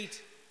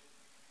equivocate.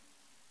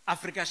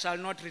 Africa shall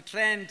not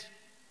relent.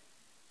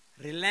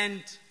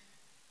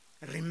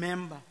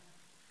 Remember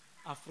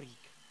Africa."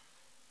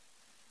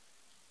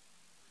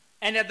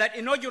 And at that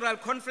inaugural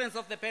conference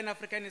of the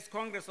Pan-Africanist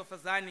Congress of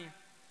Tanzania,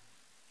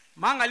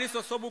 Mandela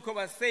Sobukwe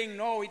was saying,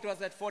 no, it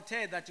was at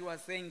Forte that he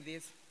was saying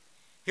this.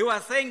 He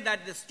was saying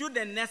that the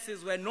student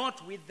nurses were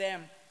not with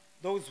them,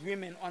 those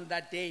women, on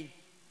that day,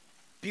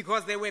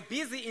 because they were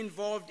busy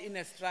involved in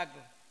a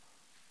struggle.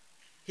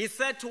 He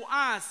said to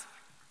us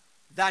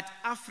that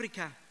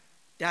Africa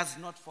does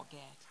not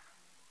forget.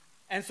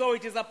 And so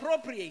it is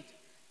appropriate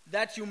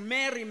that you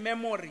marry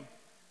memory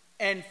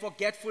and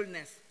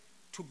forgetfulness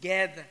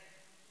together,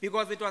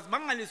 because it was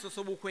Mandela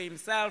Sobukwe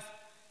himself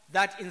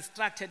that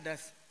instructed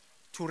us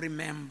to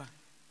remember.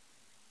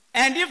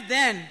 And if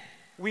then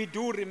we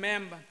do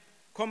remember,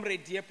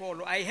 Comrade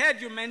Diepolo, I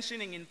heard you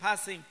mentioning in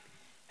passing,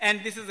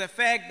 and this is a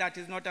fact that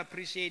is not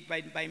appreciated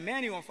by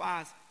many of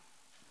us,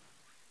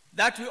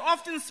 that we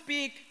often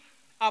speak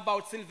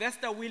about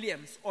Sylvester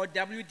Williams or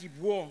W. Du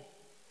Bois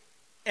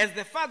as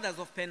the fathers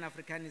of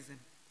Pan-Africanism.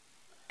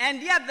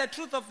 And yet the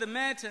truth of the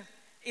matter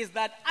is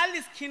that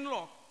Alice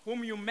Kinloch,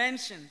 whom you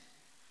mentioned,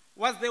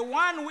 was the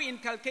one who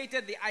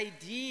inculcated the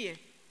idea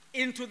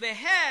into the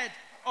head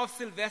of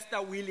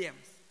Sylvester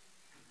Williams.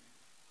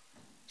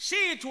 She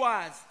it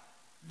was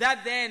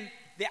that then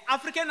the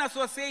African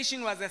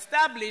Association was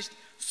established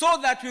so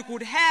that we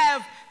could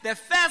have the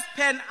first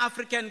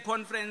Pan-African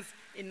conference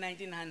in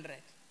 1900.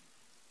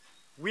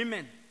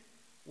 Women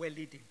were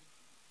leading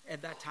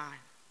at that time.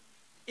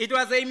 It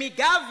was Amy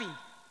Garvey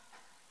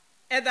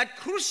at that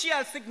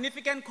crucial,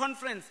 significant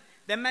conference,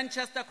 the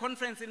Manchester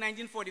Conference in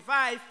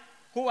 1945,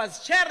 who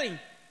was chairing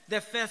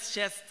the first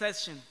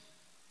session.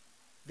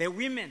 The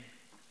women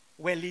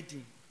were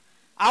leading.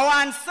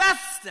 Our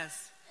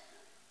ancestors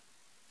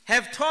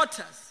have taught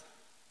us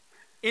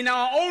in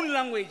our own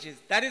languages.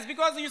 That is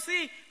because, you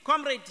see,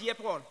 Comrade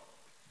Paul,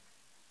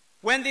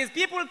 when these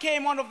people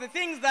came, one of the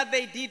things that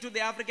they did to the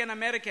African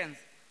Americans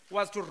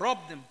was to rob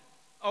them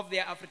of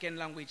their African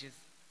languages.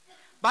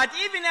 But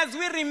even as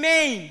we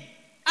remain,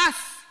 us,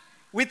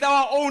 with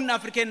our own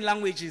African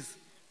languages,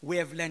 we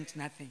have learned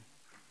nothing.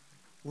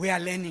 We are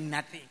learning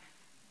nothing.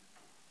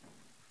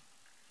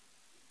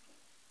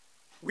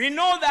 We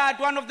know that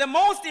one of the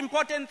most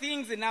important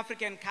things in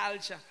African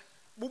culture,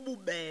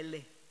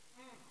 bububele,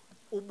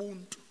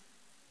 ubuntu,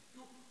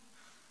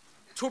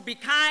 to be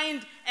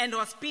kind and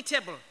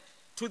hospitable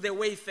to the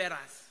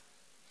wayfarers.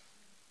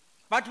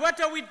 But what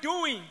are we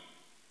doing?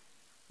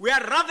 We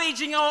are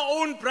ravaging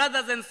our own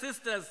brothers and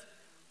sisters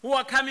who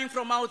are coming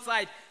from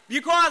outside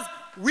because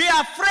we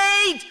are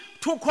afraid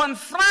to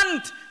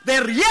confront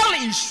the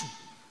real issue.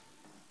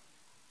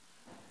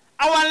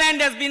 Our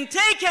land has been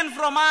taken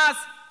from us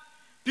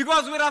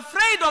because we're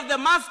afraid of the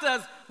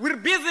masters. We're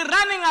busy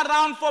running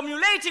around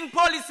formulating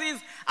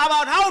policies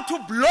about how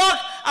to block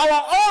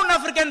our own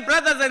African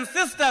brothers and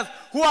sisters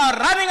who are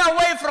running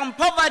away from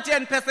poverty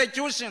and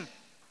persecution.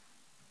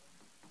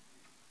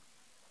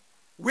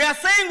 We are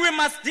saying we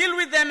must deal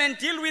with them and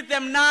deal with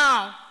them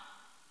now,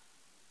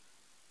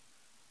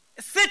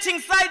 sitting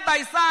side by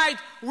side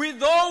with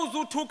those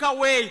who took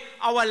away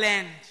our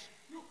land.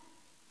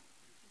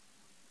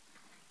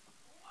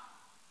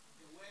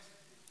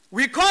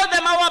 We call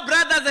them our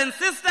brothers and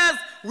sisters.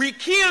 We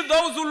kill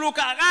those who look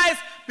at us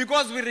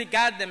because we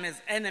regard them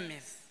as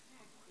enemies.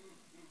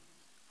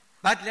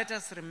 But let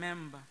us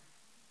remember,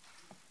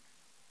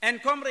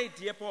 and Comrade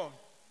Paul,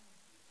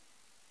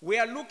 we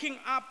are looking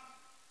up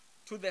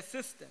to the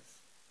sisters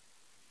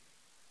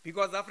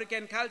because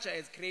African culture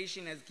as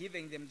creation has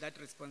given them that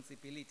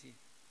responsibility.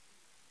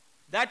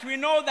 That we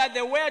know that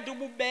the word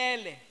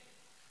ububele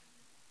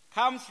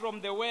comes from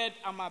the word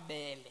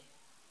amabele.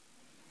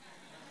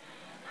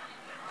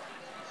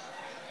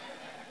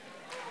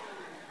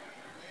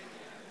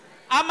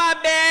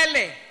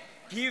 Amabele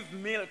give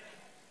milk.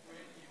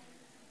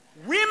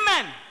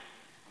 Women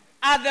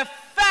are the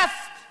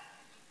first.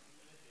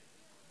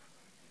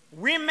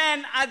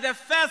 Women are the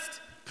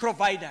first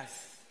providers.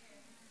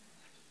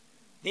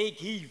 They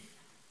give.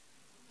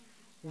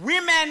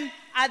 Women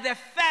are the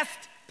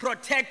first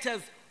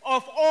protectors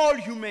of all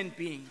human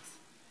beings.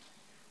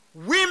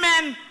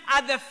 Women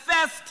are the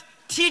first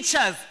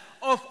teachers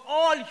of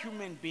all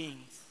human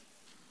beings.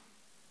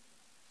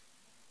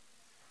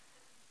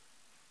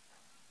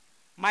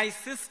 My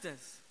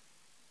sisters,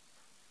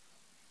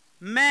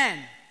 men,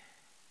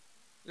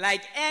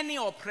 like any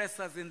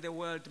oppressors in the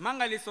world,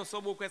 Mandela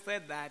Sobukwe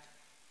said that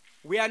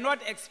we are not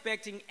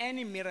expecting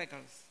any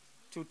miracles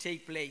to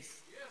take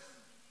place. Yes.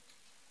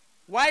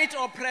 White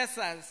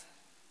oppressors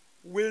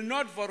will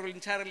not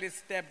voluntarily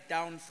step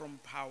down from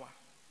power.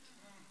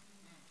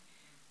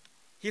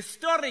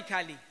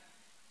 Historically,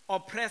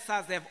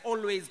 oppressors have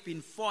always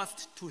been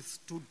forced to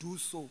do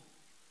so.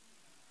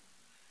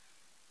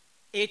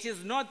 It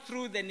is not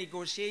through the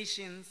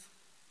negotiations,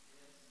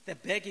 the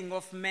begging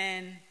of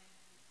men,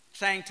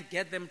 trying to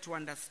get them to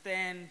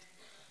understand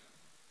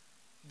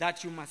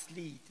that you must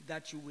lead,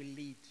 that you will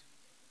lead.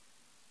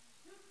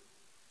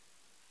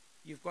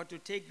 You've got to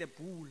take the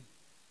bull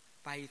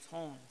by its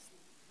horns.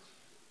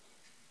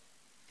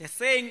 The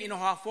saying in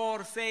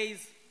Hafor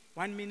says,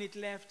 1 minute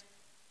left,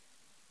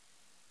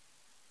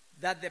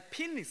 that the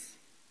penis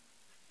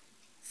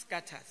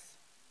scatters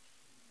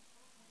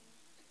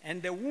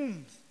and the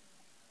womb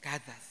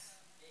gathers.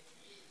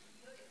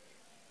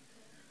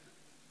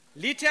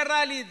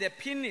 Literally, the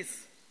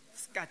penis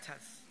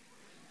scatters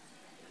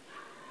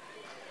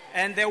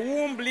and the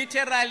womb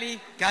literally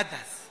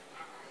gathers.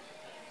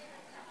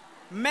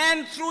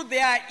 Men, through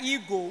their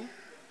ego,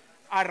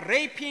 are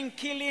raping,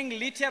 killing,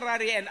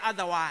 literally and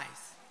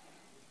otherwise.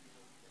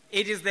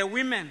 It is the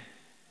women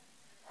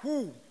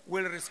who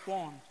will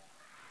respond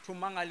to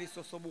Mandela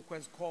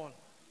Sobukwe's call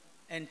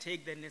and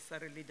take the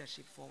necessary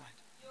leadership forward.